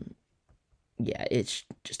 Yeah, it's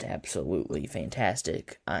just absolutely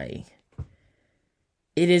fantastic.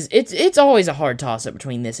 It's always a hard toss-up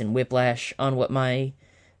between this and Whiplash on what my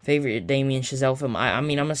favorite Damien Chazelle film. I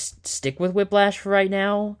mean, I'm gonna stick with Whiplash for right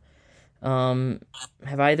now.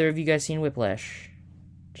 Have either of you guys seen Whiplash?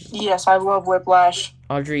 Yes, I love Whiplash.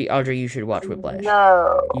 Audrey, you should watch Whiplash.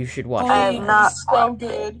 No. You should watch it. I'm not so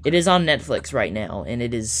good. It is on Netflix right now, and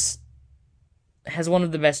it has one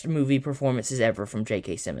of the best movie performances ever from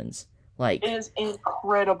J.K. Simmons. It is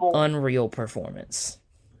incredible. Unreal performance.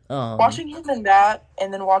 Watching him in that,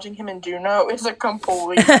 and then watching him in Juno is a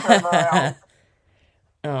complete turnaround.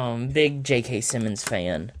 Big J.K. Simmons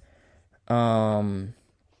fan. I'm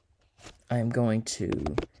going to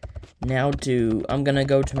I'm gonna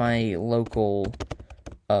go to my local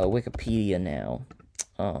Wikipedia now.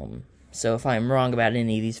 So if I'm wrong about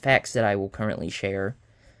any of these facts that I will currently share,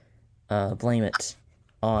 blame it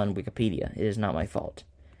on Wikipedia. It is not my fault.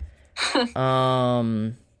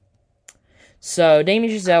 So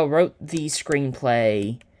Damien Chazelle wrote the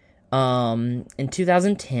screenplay in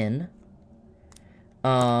 2010.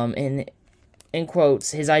 And in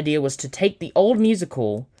quotes, his idea was to take the old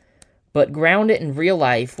musical, but ground it in real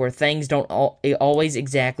life where things don't always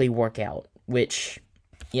exactly work out. Which,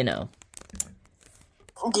 Yeah.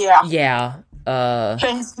 Yeah.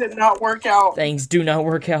 Things did not work out. Things do not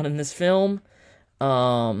work out in this film.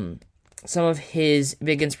 Some of his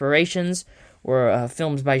big inspirations were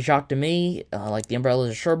films by Jacques Demy, like The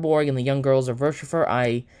Umbrellas of Cherbourg and The Young Girls of Rochefort.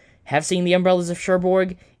 I have seen The Umbrellas of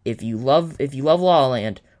Cherbourg. If you love La La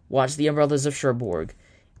Land, watch The Umbrellas of Cherbourg.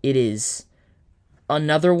 It is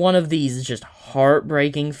another one of these just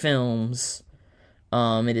heartbreaking films.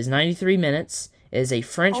 It is 93 minutes. It is a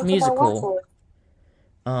French musical.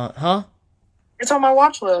 It's on my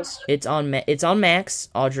watch list. It's on Max,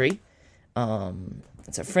 Audrey.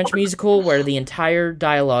 It's a French musical where the entire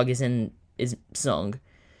dialogue is sung.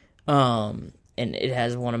 And it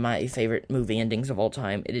has one of my favorite movie endings of all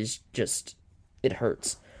time. It is just, it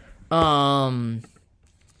hurts. So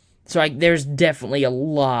there's definitely a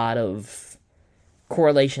lot of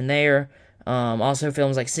correlation there. Also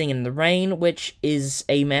films like Singing in the Rain, which is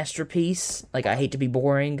a masterpiece. Like, I hate to be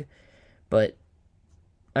boring, but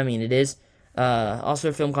I mean, it is. Also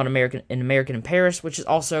a film called American in Paris, which is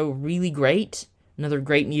also really great. Another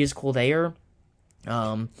great musical there.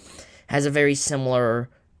 Has a very similar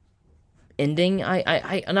ending.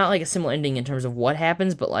 I not like a similar ending in terms of what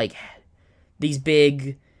happens, but like these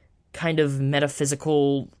big kind of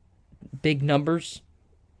metaphysical big numbers.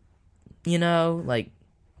 Like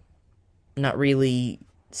not really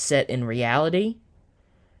set in reality.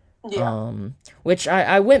 Yeah. Which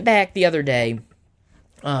I went back the other day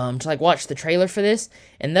to like watch the trailer for this,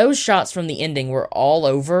 and those shots from the ending were all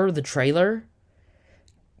over the trailer.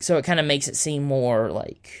 So it kind of makes it seem more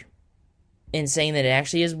like insane than it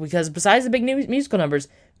actually is, because besides the big musical numbers,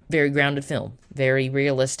 very grounded film, very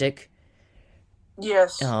realistic.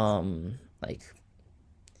 Yes. Doesn't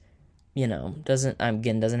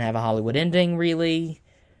have a Hollywood ending really.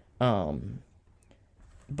 But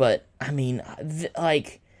I mean,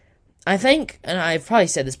 I think, and I've probably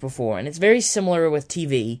said this before, and it's very similar with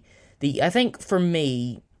TV. I think for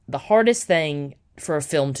me, the hardest thing for a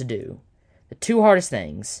film to do, the two hardest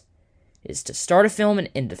things, is to start a film and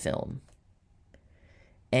end a film.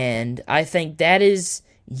 And I think that is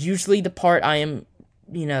usually the part I am,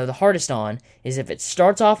 the hardest on, is if it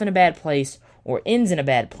starts off in a bad place or ends in a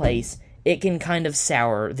bad place, it can kind of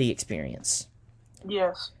sour the experience.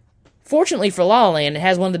 Yes. Fortunately for La La Land, it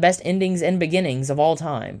has one of the best endings and beginnings of all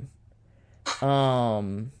time.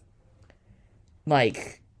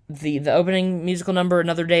 Like, the opening musical number,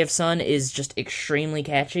 Another Day of Sun, is just extremely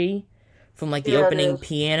catchy. From, like, the opening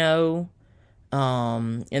piano.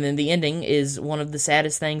 And then the ending is one of the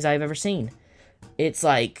saddest things I've ever seen. It's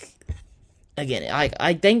like, again,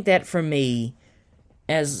 I think that for me,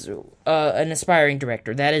 as an aspiring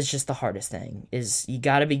director, that is just the hardest thing, is you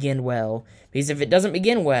gotta begin well. Because if it doesn't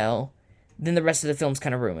begin well, then the rest of the film's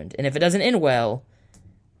kind of ruined. And if it doesn't end well,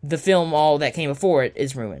 the film, all that came before it,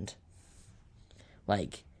 is ruined.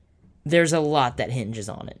 Like, there's a lot that hinges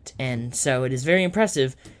on it. And so it is very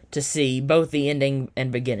impressive to see both the ending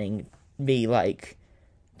and beginning be, like,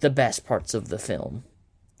 the best parts of the film.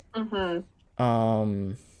 Mm-hmm.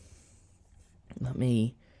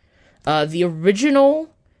 The original...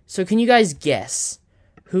 So can you guys guess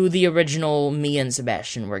who the original Mia and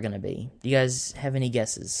Sebastian were gonna be? Do you guys have any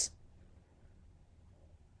guesses?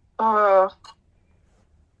 Margot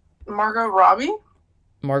Robbie?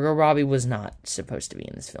 Margot Robbie was not supposed to be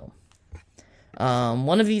in this film.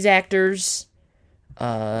 One of these actors,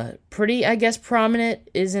 pretty, I guess, prominent,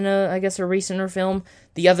 is in a recenter film.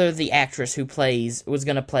 The actress who was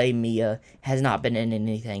gonna play Mia, has not been in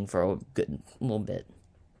anything for a good little bit.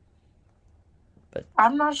 But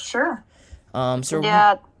I'm not sure. I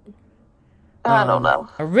don't know.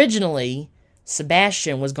 Originally,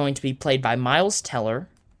 Sebastian was going to be played by Miles Teller,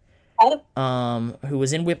 who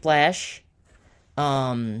was in Whiplash.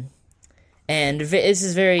 And this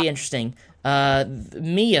is very interesting.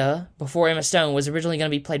 Mia, before Emma Stone, was originally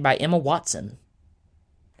going to be played by Emma Watson.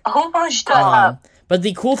 Oh my god. But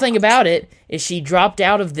the cool thing about it is she dropped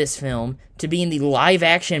out of this film to be in the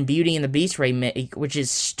live-action Beauty and the Beast remake, which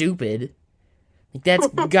is stupid. Like, that's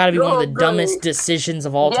got to be one of the dumbest decisions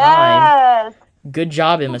of all time. Good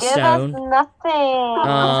job, Emma Give Stone. us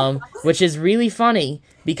nothing. Which is really funny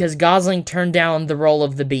because Gosling turned down the role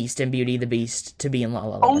of the Beast in Beauty and the Beast to be in La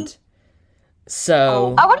La Land.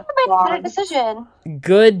 So I would have made a better decision.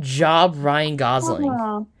 Good job, Ryan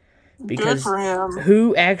Gosling. Because good for him.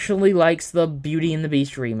 Who actually likes the Beauty and the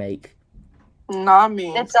Beast remake? Not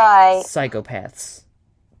me. It's I. Psychopaths.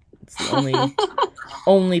 It's the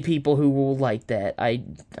only people who will like that. Hey,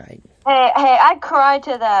 I cried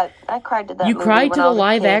to that. You cried to the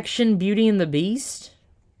live action Beauty and the Beast?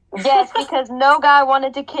 Yes, because no guy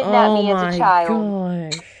wanted to kidnap me as a child. Oh my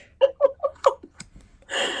gosh.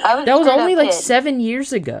 That was only like 7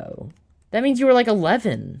 years ago. That means you were like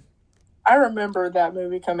 11. I remember that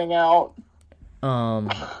movie coming out. The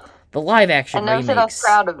live action remakes. I never said I was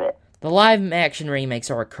proud of it. The live action remakes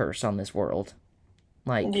are a curse on this world.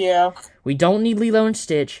 Like, yeah. We don't need Lilo and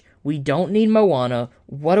Stitch. We don't need Moana.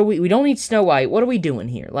 We don't need Snow White. What are we doing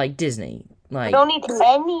here? Like, Disney. Like, we don't need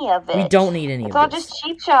any of it. We don't need any of it. It's all just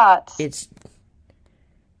cheap shots.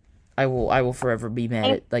 I will forever be mad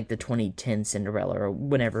at, like, the 2010 Cinderella or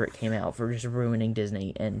whenever it came out for just ruining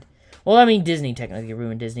Disney. And, well, I mean, Disney technically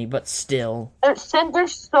ruined Disney, but still. There's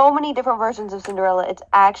so many different versions of Cinderella. It's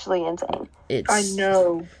actually insane. I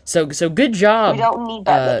know. So good job. We don't need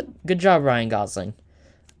that. Good job, Ryan Gosling.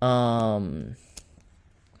 What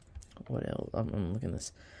else? I'm looking at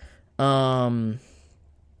this. I'm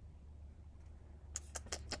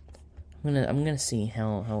gonna see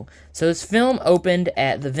how. So this film opened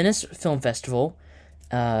at the Venice Film Festival,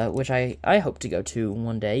 which I hope to go to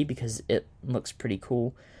one day because it looks pretty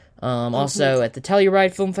cool. Also at the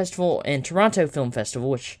Telluride Film Festival and Toronto Film Festival,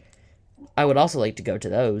 which I would also like to go to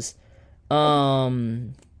those.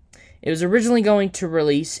 It was originally going to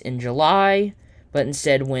release in July, but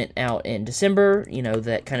instead went out in December. You know,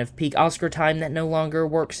 that kind of peak Oscar time that no longer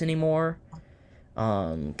works anymore.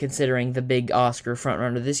 Considering the big Oscar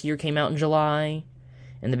frontrunner this year came out in July,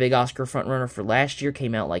 and the big Oscar frontrunner for last year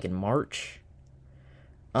came out, like, in March.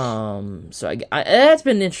 So that's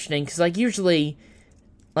been interesting, because, like, usually,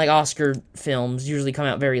 like, Oscar films usually come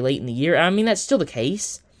out very late in the year. I mean, that's still the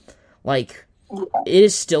case. Like, it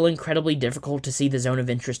is still incredibly difficult to see The Zone of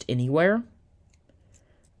Interest anywhere.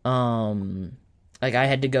 Like, I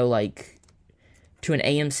had to go, like, to an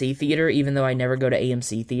AMC theater, even though I never go to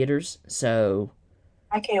AMC theaters, so...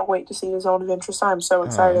 I can't wait to see The Zone of Interest. I'm so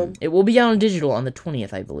excited. It will be out on digital on the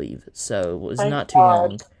 20th, I believe, so it's not too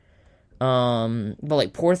long. But,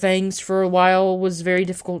 like, Poor Things for a while was very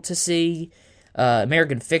difficult to see.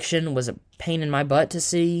 American Fiction was a pain in my butt to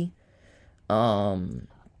see. But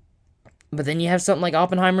then you have something like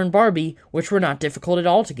Oppenheimer and Barbie, which were not difficult at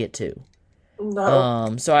all to get to.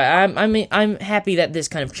 No. So I'm happy that this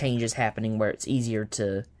kind of change is happening where it's easier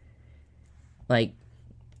to, like,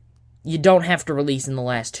 you don't have to release in the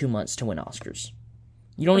last 2 months to win Oscars.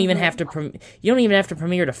 You don't even have to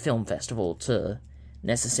premiere at a film festival to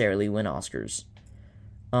necessarily win Oscars.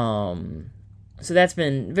 So that's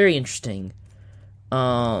been very interesting.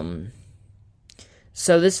 So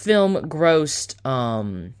this film grossed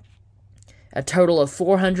a total of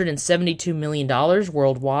 $472 million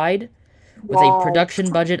worldwide, with a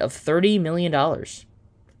production budget of $30 million.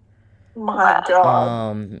 My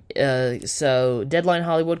God. So Deadline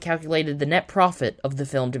Hollywood calculated the net profit of the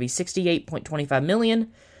film to be $68.25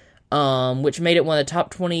 million, which made it one of the top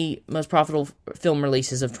 20 most profitable film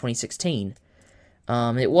releases of 2016.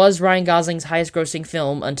 It was Ryan Gosling's highest grossing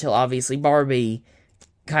film until obviously Barbie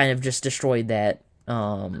kind of just destroyed that,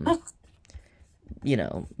 you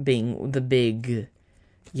know, being the big,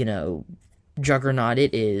 you know, juggernaut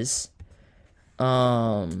it is.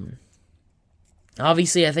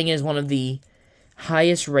 Obviously, I think it is one of the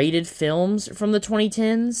highest rated films from the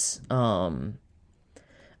 2010s.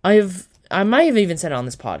 I might have even said it on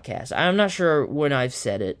this podcast. I'm not sure when I've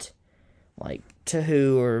said it, like, to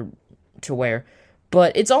who or to where,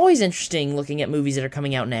 but it's always interesting looking at movies that are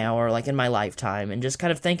coming out now or, like, in my lifetime and just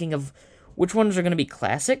kind of thinking of which ones are going to be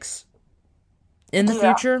classics in the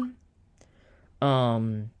future.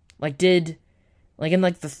 Like, in,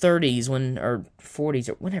 like, the 30s, or 40s,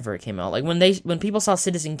 or whenever it came out, like, when people saw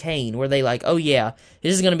Citizen Kane, were they like, oh, yeah,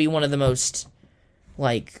 this is gonna be one of the most,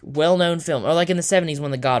 like, well-known film, or, like, in the 70s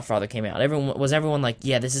when The Godfather came out, everyone like,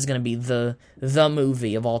 yeah, this is gonna be the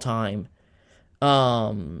movie of all time.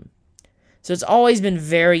 So it's always been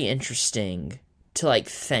very interesting to, like,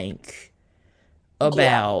 think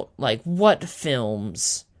about, like, what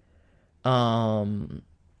films, like,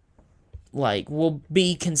 will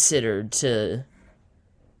be considered to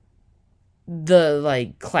the,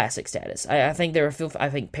 like, classic status. I think I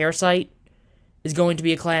think Parasite is going to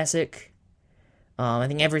be a classic. I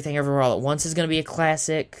think Everything Everywhere All at Once is going to be a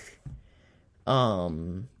classic.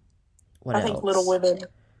 What I else? think Little Women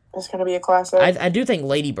is going to be a classic. I do think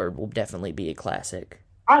Lady Bird will definitely be a classic.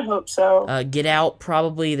 I hope so. Get Out,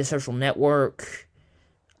 probably. The Social Network.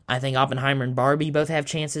 I think Oppenheimer and Barbie both have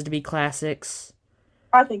chances to be classics.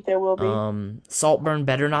 I think they will be. Saltburn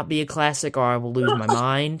better not be a classic, or I will lose my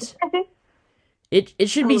mind. It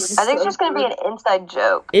should be. I think it's just going to be an inside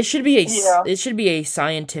joke. It should be It should be a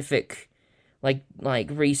scientific, like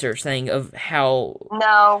research thing of how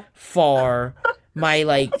far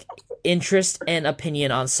my interest and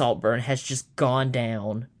opinion on Saltburn has just gone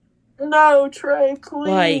down. No, Trey,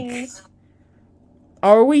 please.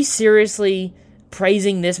 Are we seriously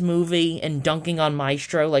praising this movie and dunking on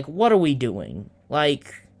Maestro? What are we doing? I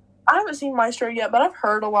haven't seen Maestro yet, but I've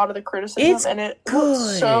heard a lot of the criticism, and it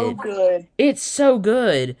looks so good. It's so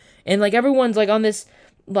good. And, everyone's, on this,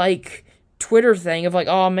 Twitter thing of,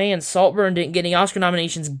 oh, man, Saltburn didn't get any Oscar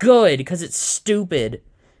nominations. Good, because it's stupid.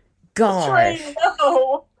 Gosh. Trey,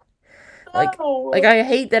 no. I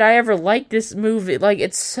hate that I ever liked this movie.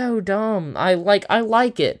 It's so dumb. I like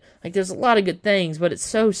it. There's a lot of good things, but it's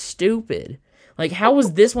so stupid. How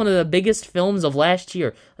was this one of the biggest films of last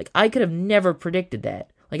year? I could have never predicted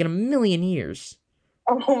that. In a million years.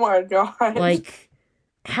 Oh my god.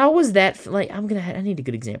 How was that... I need a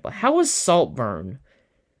good example. How was Saltburn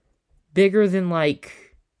bigger than, How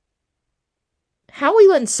are we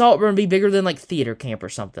letting Saltburn be bigger than, Theater Camp or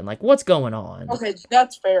something? What's going on? Okay,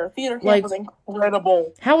 that's fair. Theater Camp was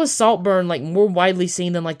incredible. How is Saltburn, more widely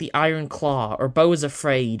seen than, The Iron Claw, or Beau is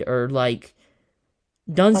Afraid, or,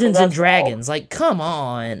 Dungeons and Dragons? Come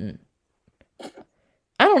on.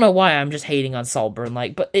 I don't know why I'm just hating on Saltburn,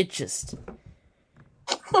 but it just...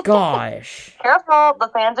 Gosh. Careful, the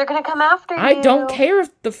fans are gonna come after you. I don't care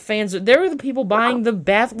if the fans are... They're the people buying the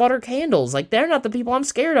bathwater candles. They're not the people I'm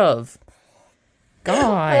scared of.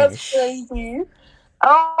 Gosh. That's crazy.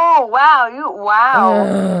 Oh, wow.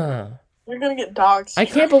 You're gonna get doxxed. I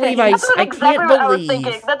can't believe That's exactly what I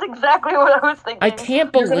was thinking. I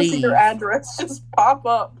can't You're gonna believe... see your address just pop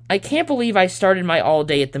up. I can't believe I started my all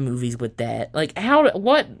day at the movies with that.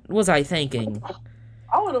 What was I thinking?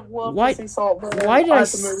 I would have loved to see Saltburn. Why did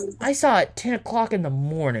I saw it 10 o'clock in the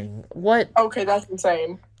morning. What? Okay, that's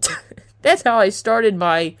insane. That's how I started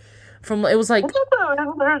my... It was 10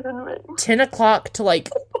 o'clock to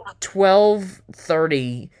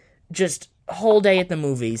 12:30, just whole day at the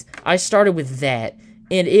movies. I started with that,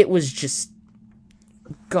 and it was just...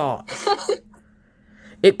 God.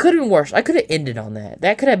 It could have been worse. I could have ended on that.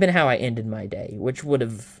 That could have been how I ended my day, which would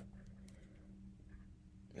have...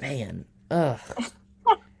 Man. Ugh.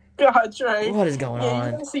 God, Trey. What is going on?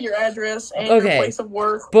 You're gonna see your address and your place of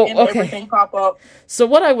work and everything pop up. So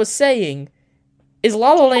what I was saying is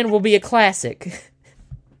La La Land will be a classic.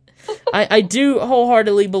 I do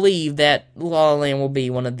wholeheartedly believe that La La Land will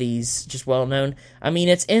be one of these just well-known. I mean,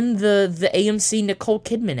 it's in the AMC Nicole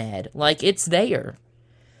Kidman ad. It's there.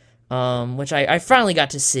 Which I finally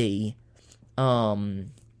got to see for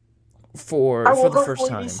the first time. I will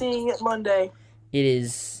hopefully be seeing it Monday. It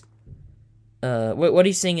is... what are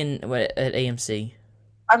you seeing at AMC?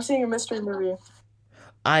 I'm seeing a mystery movie.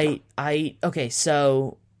 Okay,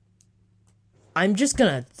 so... I'm just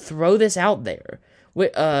gonna throw this out there.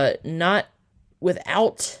 Not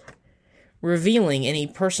without revealing any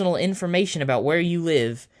personal information about where you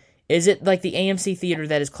live. Is it the AMC theater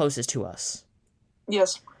that is closest to us?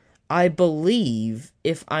 Yes. I believe,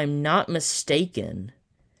 if I'm not mistaken,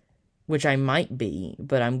 which I might be,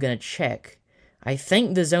 but I'm gonna check, I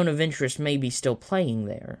think the Zone of Interest may be still playing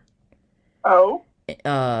there. Oh?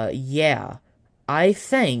 Yeah. I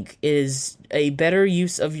think it is a better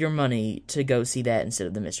use of your money to go see that instead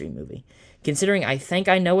of the mystery movie. Considering I think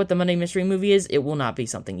I know what the Monday mystery movie is, it will not be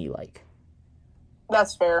something you like.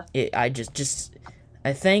 That's fair. I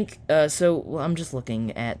think, so I'm just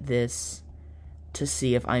looking at this to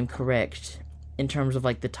see if I'm correct in terms of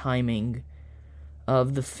the timing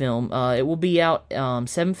of the film. It will be out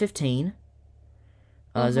 7:15.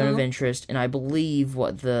 Zone of Interest, and I believe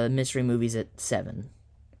the mystery movie's at 7.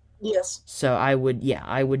 Yes. So I would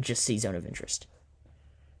just see Zone of Interest.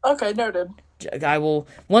 Okay, noted. I will,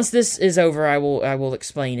 once this is over, I will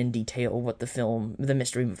explain in detail what the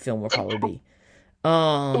mystery film will probably be.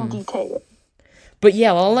 In detail. But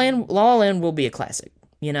yeah, La La Land will be a classic,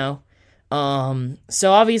 So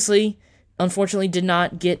obviously, unfortunately, did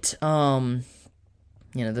not get, it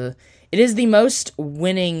is the most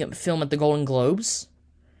winning film at the Golden Globes.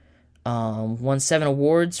 Won 7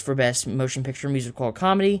 awards for Best Motion Picture Musical or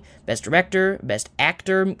Comedy, Best Director, Best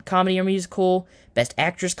Actor Comedy or Musical, Best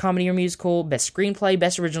Actress Comedy or Musical, Best Screenplay,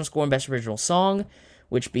 Best Original Score, and Best Original Song,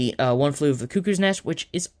 which beat One Flew Over the Cuckoo's Nest, which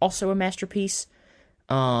is also a masterpiece.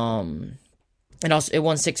 And also, it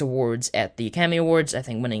won 6 awards at the Academy Awards, I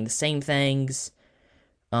think winning the same things,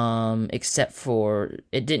 except for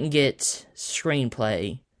it didn't get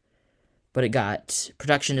screenplay, but it got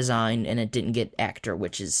production design, and it didn't get actor,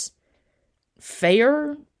 which is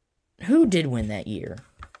fair. Who did win that year?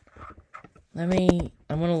 I'm going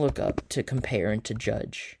to look up to compare and to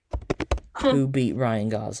judge who beat Ryan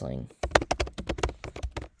Gosling.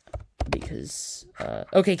 Because,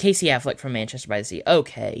 okay, Casey Affleck from Manchester by the Sea.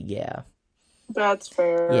 Okay, yeah. That's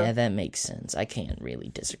fair. Yeah, that makes sense. I can't really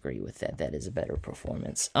disagree with that. That is a better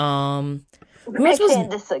performance. Who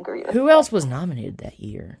else was nominated that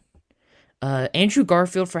year? Andrew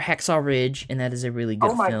Garfield for Hacksaw Ridge, and that is a really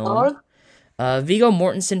good film. God. Viggo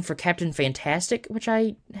Mortensen for Captain Fantastic, which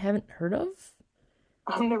I haven't heard of.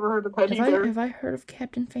 I've never heard of that either. Have I heard of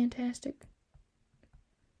Captain Fantastic?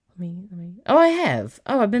 Let me. Oh, I have.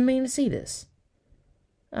 Oh, I've been meaning to see this.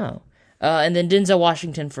 Oh. And then Denzel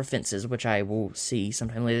Washington for Fences, which I will see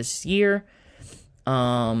sometime later this year.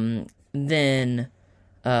 Then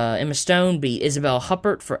Emma Stone beat Isabelle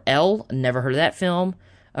Huppert for Elle. Never heard of that film.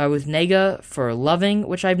 With Nega for Loving,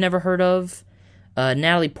 which I've never heard of.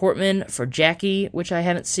 Natalie Portman for Jackie, which I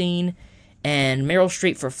haven't seen. And Meryl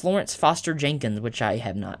Streep for Florence Foster Jenkins, which I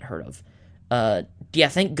have not heard of. Yeah,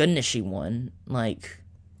 thank goodness she won. Like,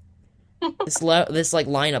 this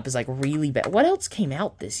lineup is, like, really bad. What else came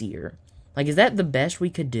out this year? Like, is that the best we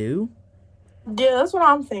could do? Yeah, that's what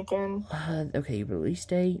I'm thinking. Okay, release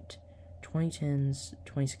date, 2010s,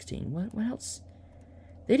 2016. What else?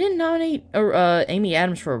 They didn't nominate Amy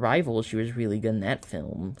Adams for Arrival. She was really good in that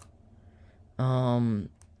film. The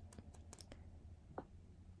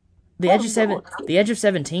Edge of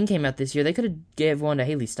 17 came out this year. They could have gave one to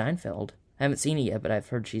Haley Steinfeld. I haven't seen it yet, but I've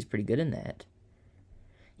heard she's pretty good in that.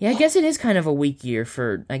 Yeah, I guess it is kind of a weak year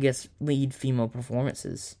for, lead female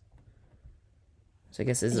performances. So I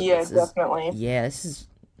guess definitely. Yeah,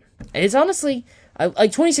 it's honestly,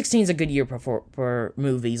 2016 is a good year for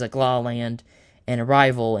movies like La La Land and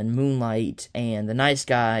Arrival and Moonlight and The Nice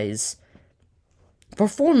Guys.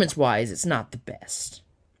 Performance-wise, it's not the best.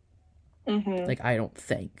 Mm-hmm. I don't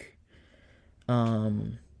think.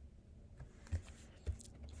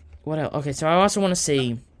 What else? Okay, so I also want to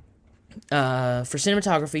see, for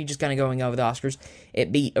cinematography, just kind of going over the Oscars,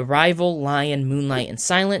 it beat Arrival, Lion, Moonlight, and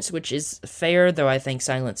Silence, which is fair, though I think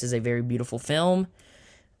Silence is a very beautiful film,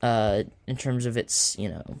 in terms of its,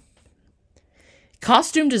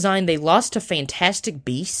 costume design. They lost to Fantastic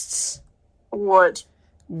Beasts. What?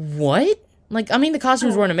 The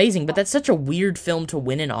costumes weren't amazing, but that's such a weird film to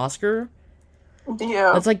win an Oscar.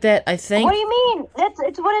 Yeah. It's like that, I think. What do you mean?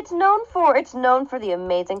 It's what it's known for. It's known for the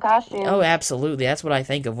amazing costumes. Oh, absolutely. That's what I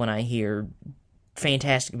think of when I hear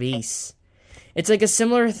Fantastic Beasts. It's like a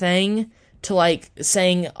similar thing to,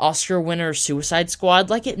 saying Oscar winner Suicide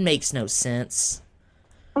Squad. It makes no sense.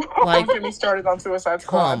 Don't get me started on Suicide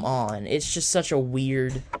Squad. Come on. It's just such a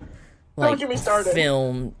weird, Don't get me started.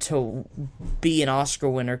 film to be an Oscar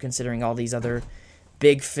winner, considering all these other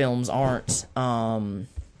big films aren't.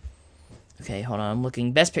 Okay, hold on. I'm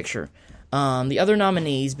looking. Best Picture. The other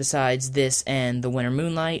nominees besides this and the winner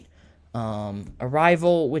Moonlight,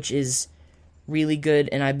 Arrival, which is really good,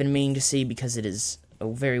 and I've been meaning to see because it is a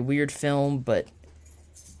very weird film, but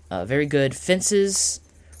very good. Fences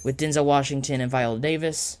with Denzel Washington and Viola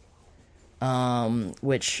Davis,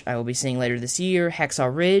 which I will be seeing later this year.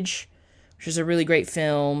 Hacksaw Ridge, which is a really great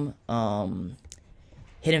film.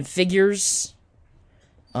 Hidden Figures,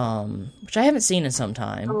 which I haven't seen in some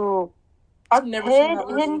time. Oh, I've never seen that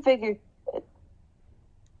movie. Hidden Figures.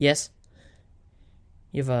 Yes?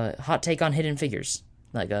 You have a hot take on Hidden Figures.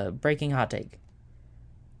 Like a breaking hot take.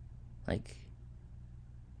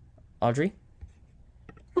 Audrey?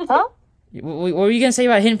 Huh? What were you going to say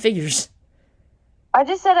about Hidden Figures? I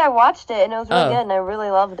just said I watched it, and it was really good, and I really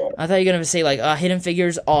loved it. I thought you were going to say, Hidden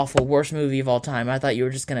Figures, awful, worst movie of all time. I thought you were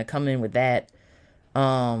just going to come in with that.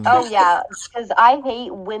 Oh, yeah, because I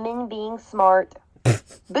hate women being smart.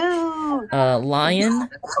 Boo! Lion,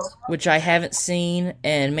 which I haven't seen,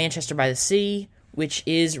 and Manchester by the Sea, which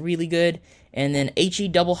is really good. And then HE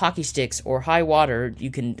Double Hockey Sticks, or High Water,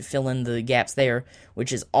 you can fill in the gaps there,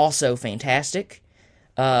 which is also fantastic.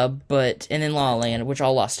 And then La La Land, which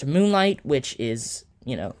all lost to Moonlight, which is,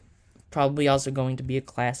 probably also going to be a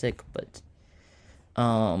classic, but,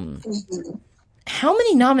 how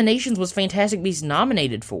many nominations was Fantastic Beasts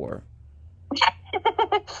nominated for?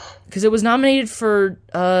 Because it was nominated for,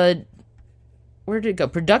 where did it go?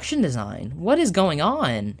 Production design. What is going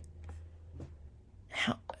on?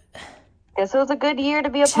 Guess it was a good year to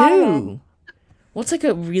be a part of it. What's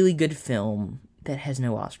a really good film that has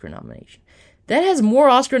no Oscar nomination? That has more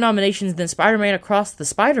Oscar nominations than Spider-Man Across the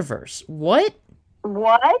Spider-Verse. What?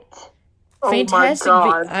 What? Fantastic. Oh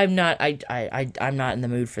my God. I'm not in the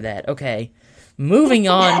mood for that. Okay. Moving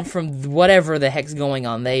on from whatever the heck's going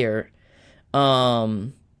on there.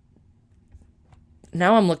 Now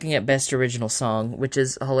I'm looking at Best Original Song, which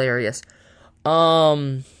is hilarious.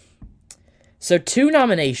 So 2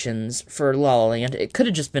 nominations for La La Land. It could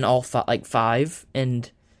have just been all 5,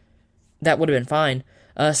 and that would have been fine.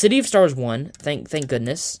 City of Stars won. Thank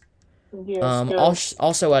goodness. Yes,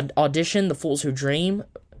 Also Audition, The Fools Who Dream,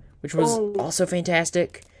 which was also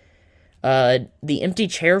fantastic. The Empty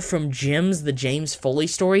Chair from Jim's The James Foley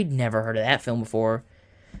Story. Never heard of that film before.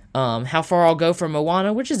 How Far I'll Go from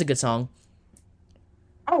Moana, which is a good song.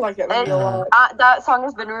 I like that movie a lot. That song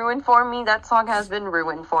has been ruined for me.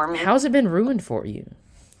 How's it been ruined for you?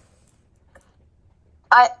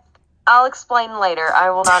 I'll explain later.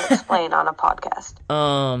 I will not explain on a podcast.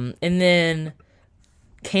 And then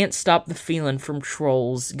Can't Stop the Feeling from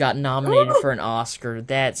Trolls got nominated for an Oscar.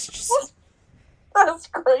 That's just... That's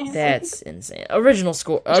crazy. That's insane. Original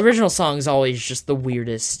song is always just the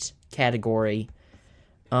weirdest category.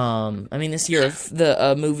 I mean, this year,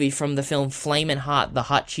 the movie from the film Flamin' Hot, The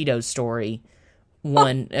Hot Cheetos Story,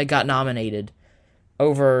 got nominated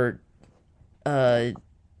over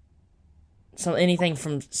anything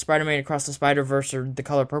from Spider-Man Across the Spider-Verse or The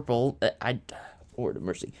Color Purple. Lord of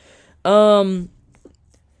mercy.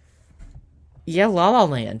 Yeah, La La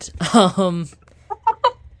Land.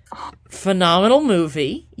 Phenomenal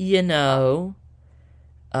movie, you know.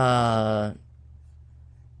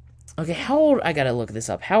 Okay, how old... I gotta look this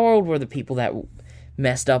up. How old were the people that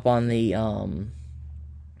messed up on the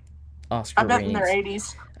Oscar I bet ratings? in their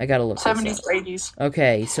 80s. I gotta look 70s this up. or 80s.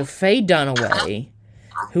 Okay, so Faye Dunaway,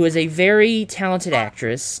 who is a very talented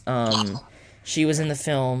actress. She was in the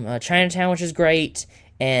film Chinatown, which is great,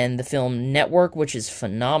 and the film Network, which is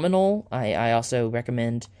phenomenal. I also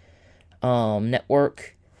recommend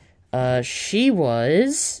Network. She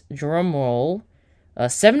was, drum roll,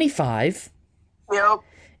 75. Yep.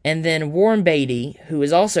 And then Warren Beatty, who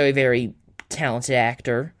is also a very talented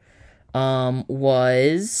actor,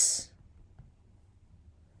 was...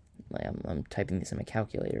 I'm typing this in my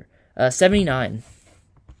calculator. 79.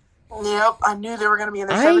 Yep, I knew they were going to be in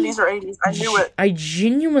their 70s or 80s. I knew it. I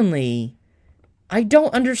genuinely... I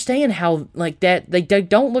don't understand how, that... They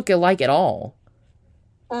don't look alike at all.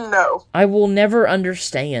 No. I will never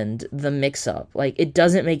understand the mix-up. It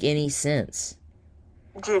doesn't make any sense.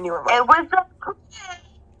 Genuinely. It was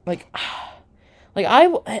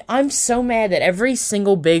I'm so mad that every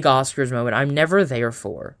single big Oscars moment I'm never there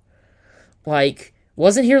for.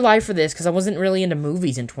 Wasn't here live for this because I wasn't really into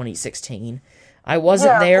movies in 2016. I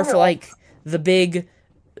wasn't there for the big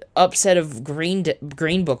upset of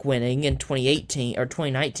Green Book winning in 2018 or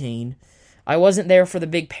 2019. I wasn't there for the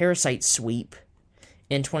big Parasite sweep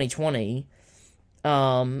in 2020.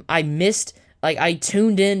 I missed, I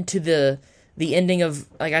tuned in to the ending of,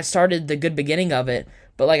 I started the good beginning of it,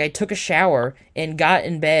 but, I took a shower and got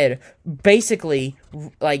in bed, basically,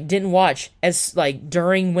 didn't watch as,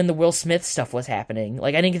 during when the Will Smith stuff was happening.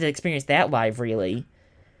 I didn't get to experience that live, really.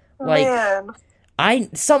 Man.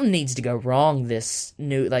 Something needs to go wrong this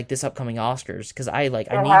upcoming Oscars, because I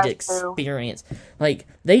need to experience,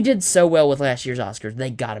 they did so well with last year's Oscars,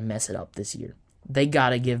 they gotta mess it up this year. They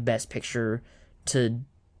gotta give Best Picture to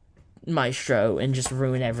Maestro and just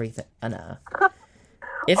ruin everything. Oh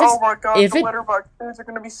my god, the Letterboxd fans are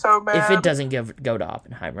gonna be so mad. If it doesn't go to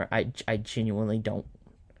Oppenheimer, I genuinely don't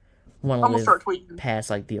want to live past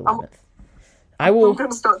the 11th. I'm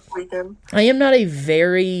gonna start tweaking. I am not a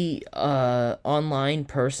very online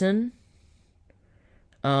person.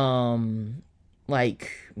 I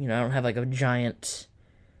don't have a giant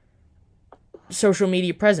social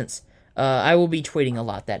media presence. I will be tweeting a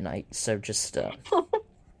lot that night, so just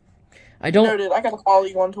I don't. Noted. I gotta follow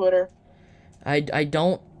you on Twitter. I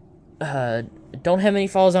don't have many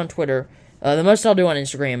follows on Twitter. The most I'll do on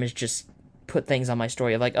Instagram is just put things on my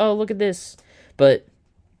story of oh, look at this. But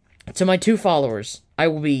to my 2 followers, I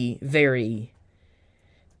will be very,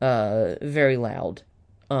 very loud.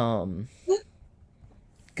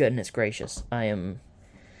 Goodness gracious, I am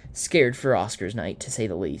scared for Oscars night, to say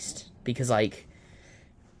the least, because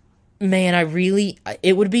man,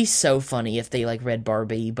 it would be so funny if they read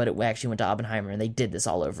Barbie, but it actually went to Oppenheimer and they did this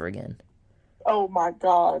all over again. Oh my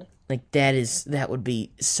god. That would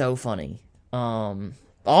be so funny.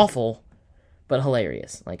 Awful, but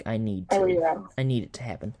hilarious. I need it to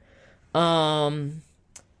happen.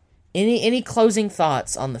 Any closing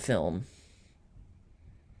thoughts on the film?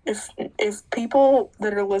 If people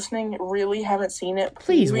that are listening really haven't seen it,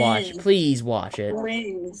 please watch it.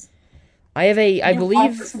 Please. I believe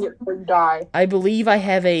have to see it before you die. I believe I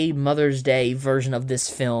have a Mother's Day version of this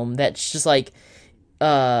film that's just like,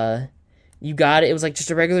 you got it. It was like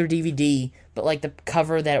just a regular DVD, but like the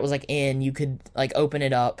cover that it was like in, you could like open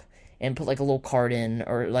it up and put like a little card in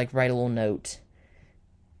or like write a little note.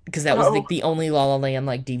 Because that was like the only La La Land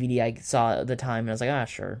like DVD I saw at the time, and I was like,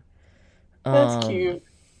 sure. That's cute.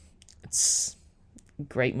 It's a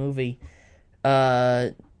great movie. Yeah,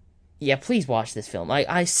 please watch this film.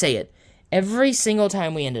 I say it every single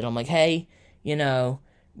time we end it. I'm like, hey, go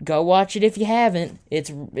watch it if you haven't. It's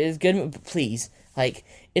good. Please, like,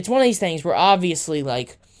 it's one of these things where obviously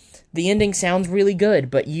like the ending sounds really good,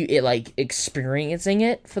 but like experiencing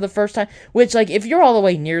it for the first time, which like if you're all the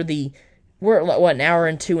way near we're an hour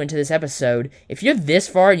and 2 into this episode. If you're this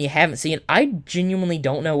far and you haven't seen it, I genuinely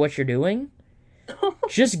don't know what you're doing.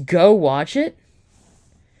 Just go watch it.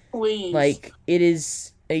 Please. Like, it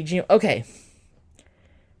is okay.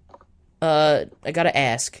 I gotta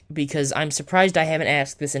ask, because I'm surprised I haven't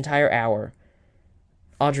asked this entire hour.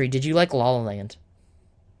 Audrey, did you like La La Land?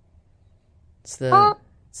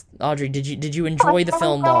 Audrey, did you enjoy the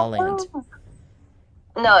film La La Land?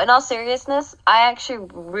 No, in all seriousness, I actually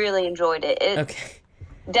really enjoyed it. Okay.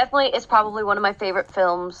 Definitely is probably one of my favorite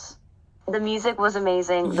films. The music was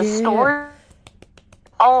amazing. The story,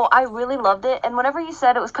 I really loved it. And whenever you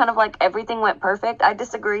said it was kind of like everything went perfect, I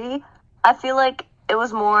disagree. I feel like it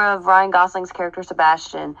was more of Ryan Gosling's character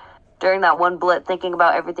Sebastian during that one blip, thinking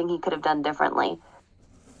about everything he could have done differently.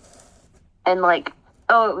 And like,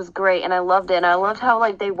 it was great, and I loved it. And I loved how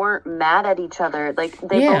like they weren't mad at each other. Like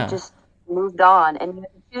they both just moved on, and you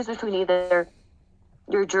had to choose between either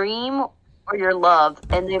your dream or your love,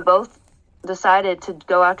 and they both decided to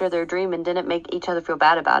go after their dream and didn't make each other feel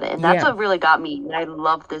bad about it. And that's what really got me. And I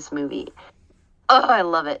love this movie. Oh, I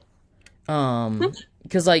love it.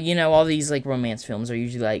 Because like, all these like romance films are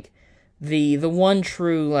usually like the one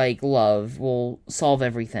true like love will solve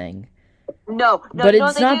everything. No, but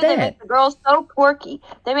it's they not do. that. They make the girl so quirky.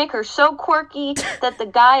 They make her so quirky that the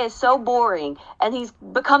guy is so boring, and he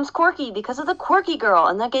becomes quirky because of the quirky girl,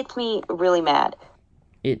 and that gets me really mad.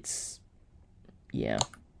 I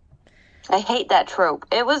hate that trope.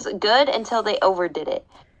 It was good until they overdid it.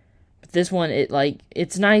 But this one,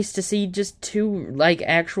 it's nice to see just two like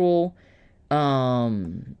actual,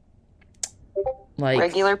 like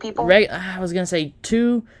regular people. I was gonna say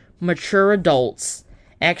 2 mature adults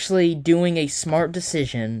actually doing a smart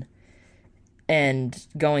decision and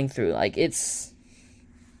going through, like, it's,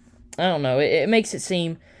 I don't know, it makes it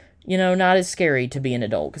seem, not as scary to be an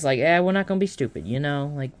adult, because, like, we're not gonna be stupid,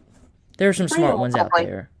 like, there are some smart ones out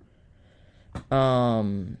there.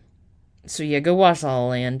 So yeah, go watch La La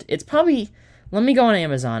Land. It's probably, let me go on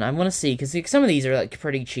Amazon, I want to see, because some of these are, like,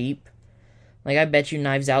 pretty cheap. Like, I bet you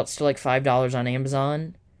Knives Out's still, like, $5 on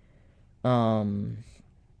Amazon.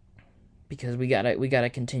 Because we gotta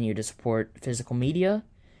continue to support physical media,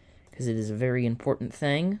 because it is a very important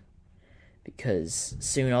thing, because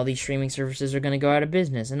soon all these streaming services are gonna go out of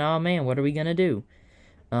business, and oh man, what are we gonna do?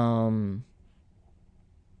 Hold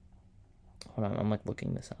on, I'm like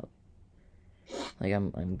looking this up. Like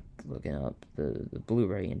I'm looking up the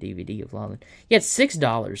Blu-ray and DVD of La La Land. Yeah, it's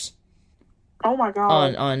 $6. Oh my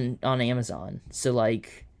god. On Amazon. So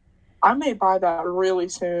like, I may buy that really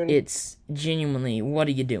soon. It's genuinely, what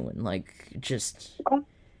are you doing? Like, just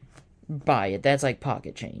buy it. That's like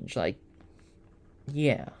pocket change. Like,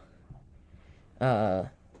 yeah. Well,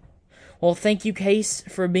 thank you, Case,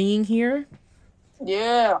 for being here.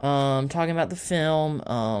 Yeah. Talking about the film.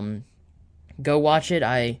 Go watch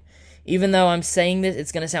it. Even though I'm saying this,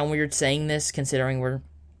 it's gonna sound weird saying this, considering we're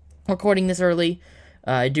recording this early.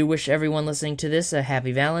 I do wish everyone listening to this a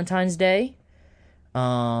happy Valentine's Day.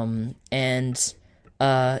 Just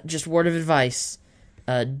word of advice,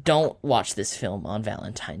 don't watch this film on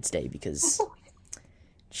Valentine's Day, because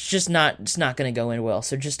it's not gonna go in well.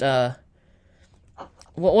 So just,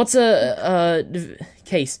 what's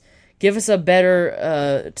Case, give us a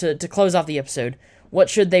better, to close off the episode, what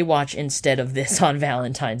should they watch instead of this on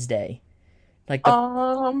Valentine's Day? Like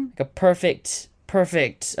a perfect, Pop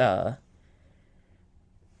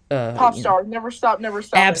Star, Never Stop, Never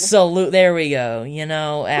Stop. Absolute. There we go.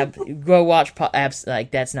 Go watch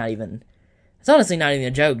like, that's not even. It's honestly not even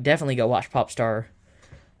a joke. Definitely go watch Pop Star.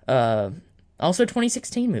 Also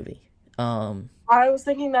 2016 movie. I was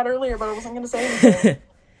thinking that earlier, but I wasn't going to say anything.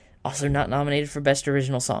 Also not nominated for Best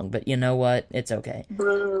Original Song, but you know what? It's okay.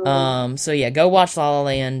 So yeah, go watch La La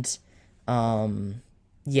Land.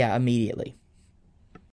 Yeah, immediately.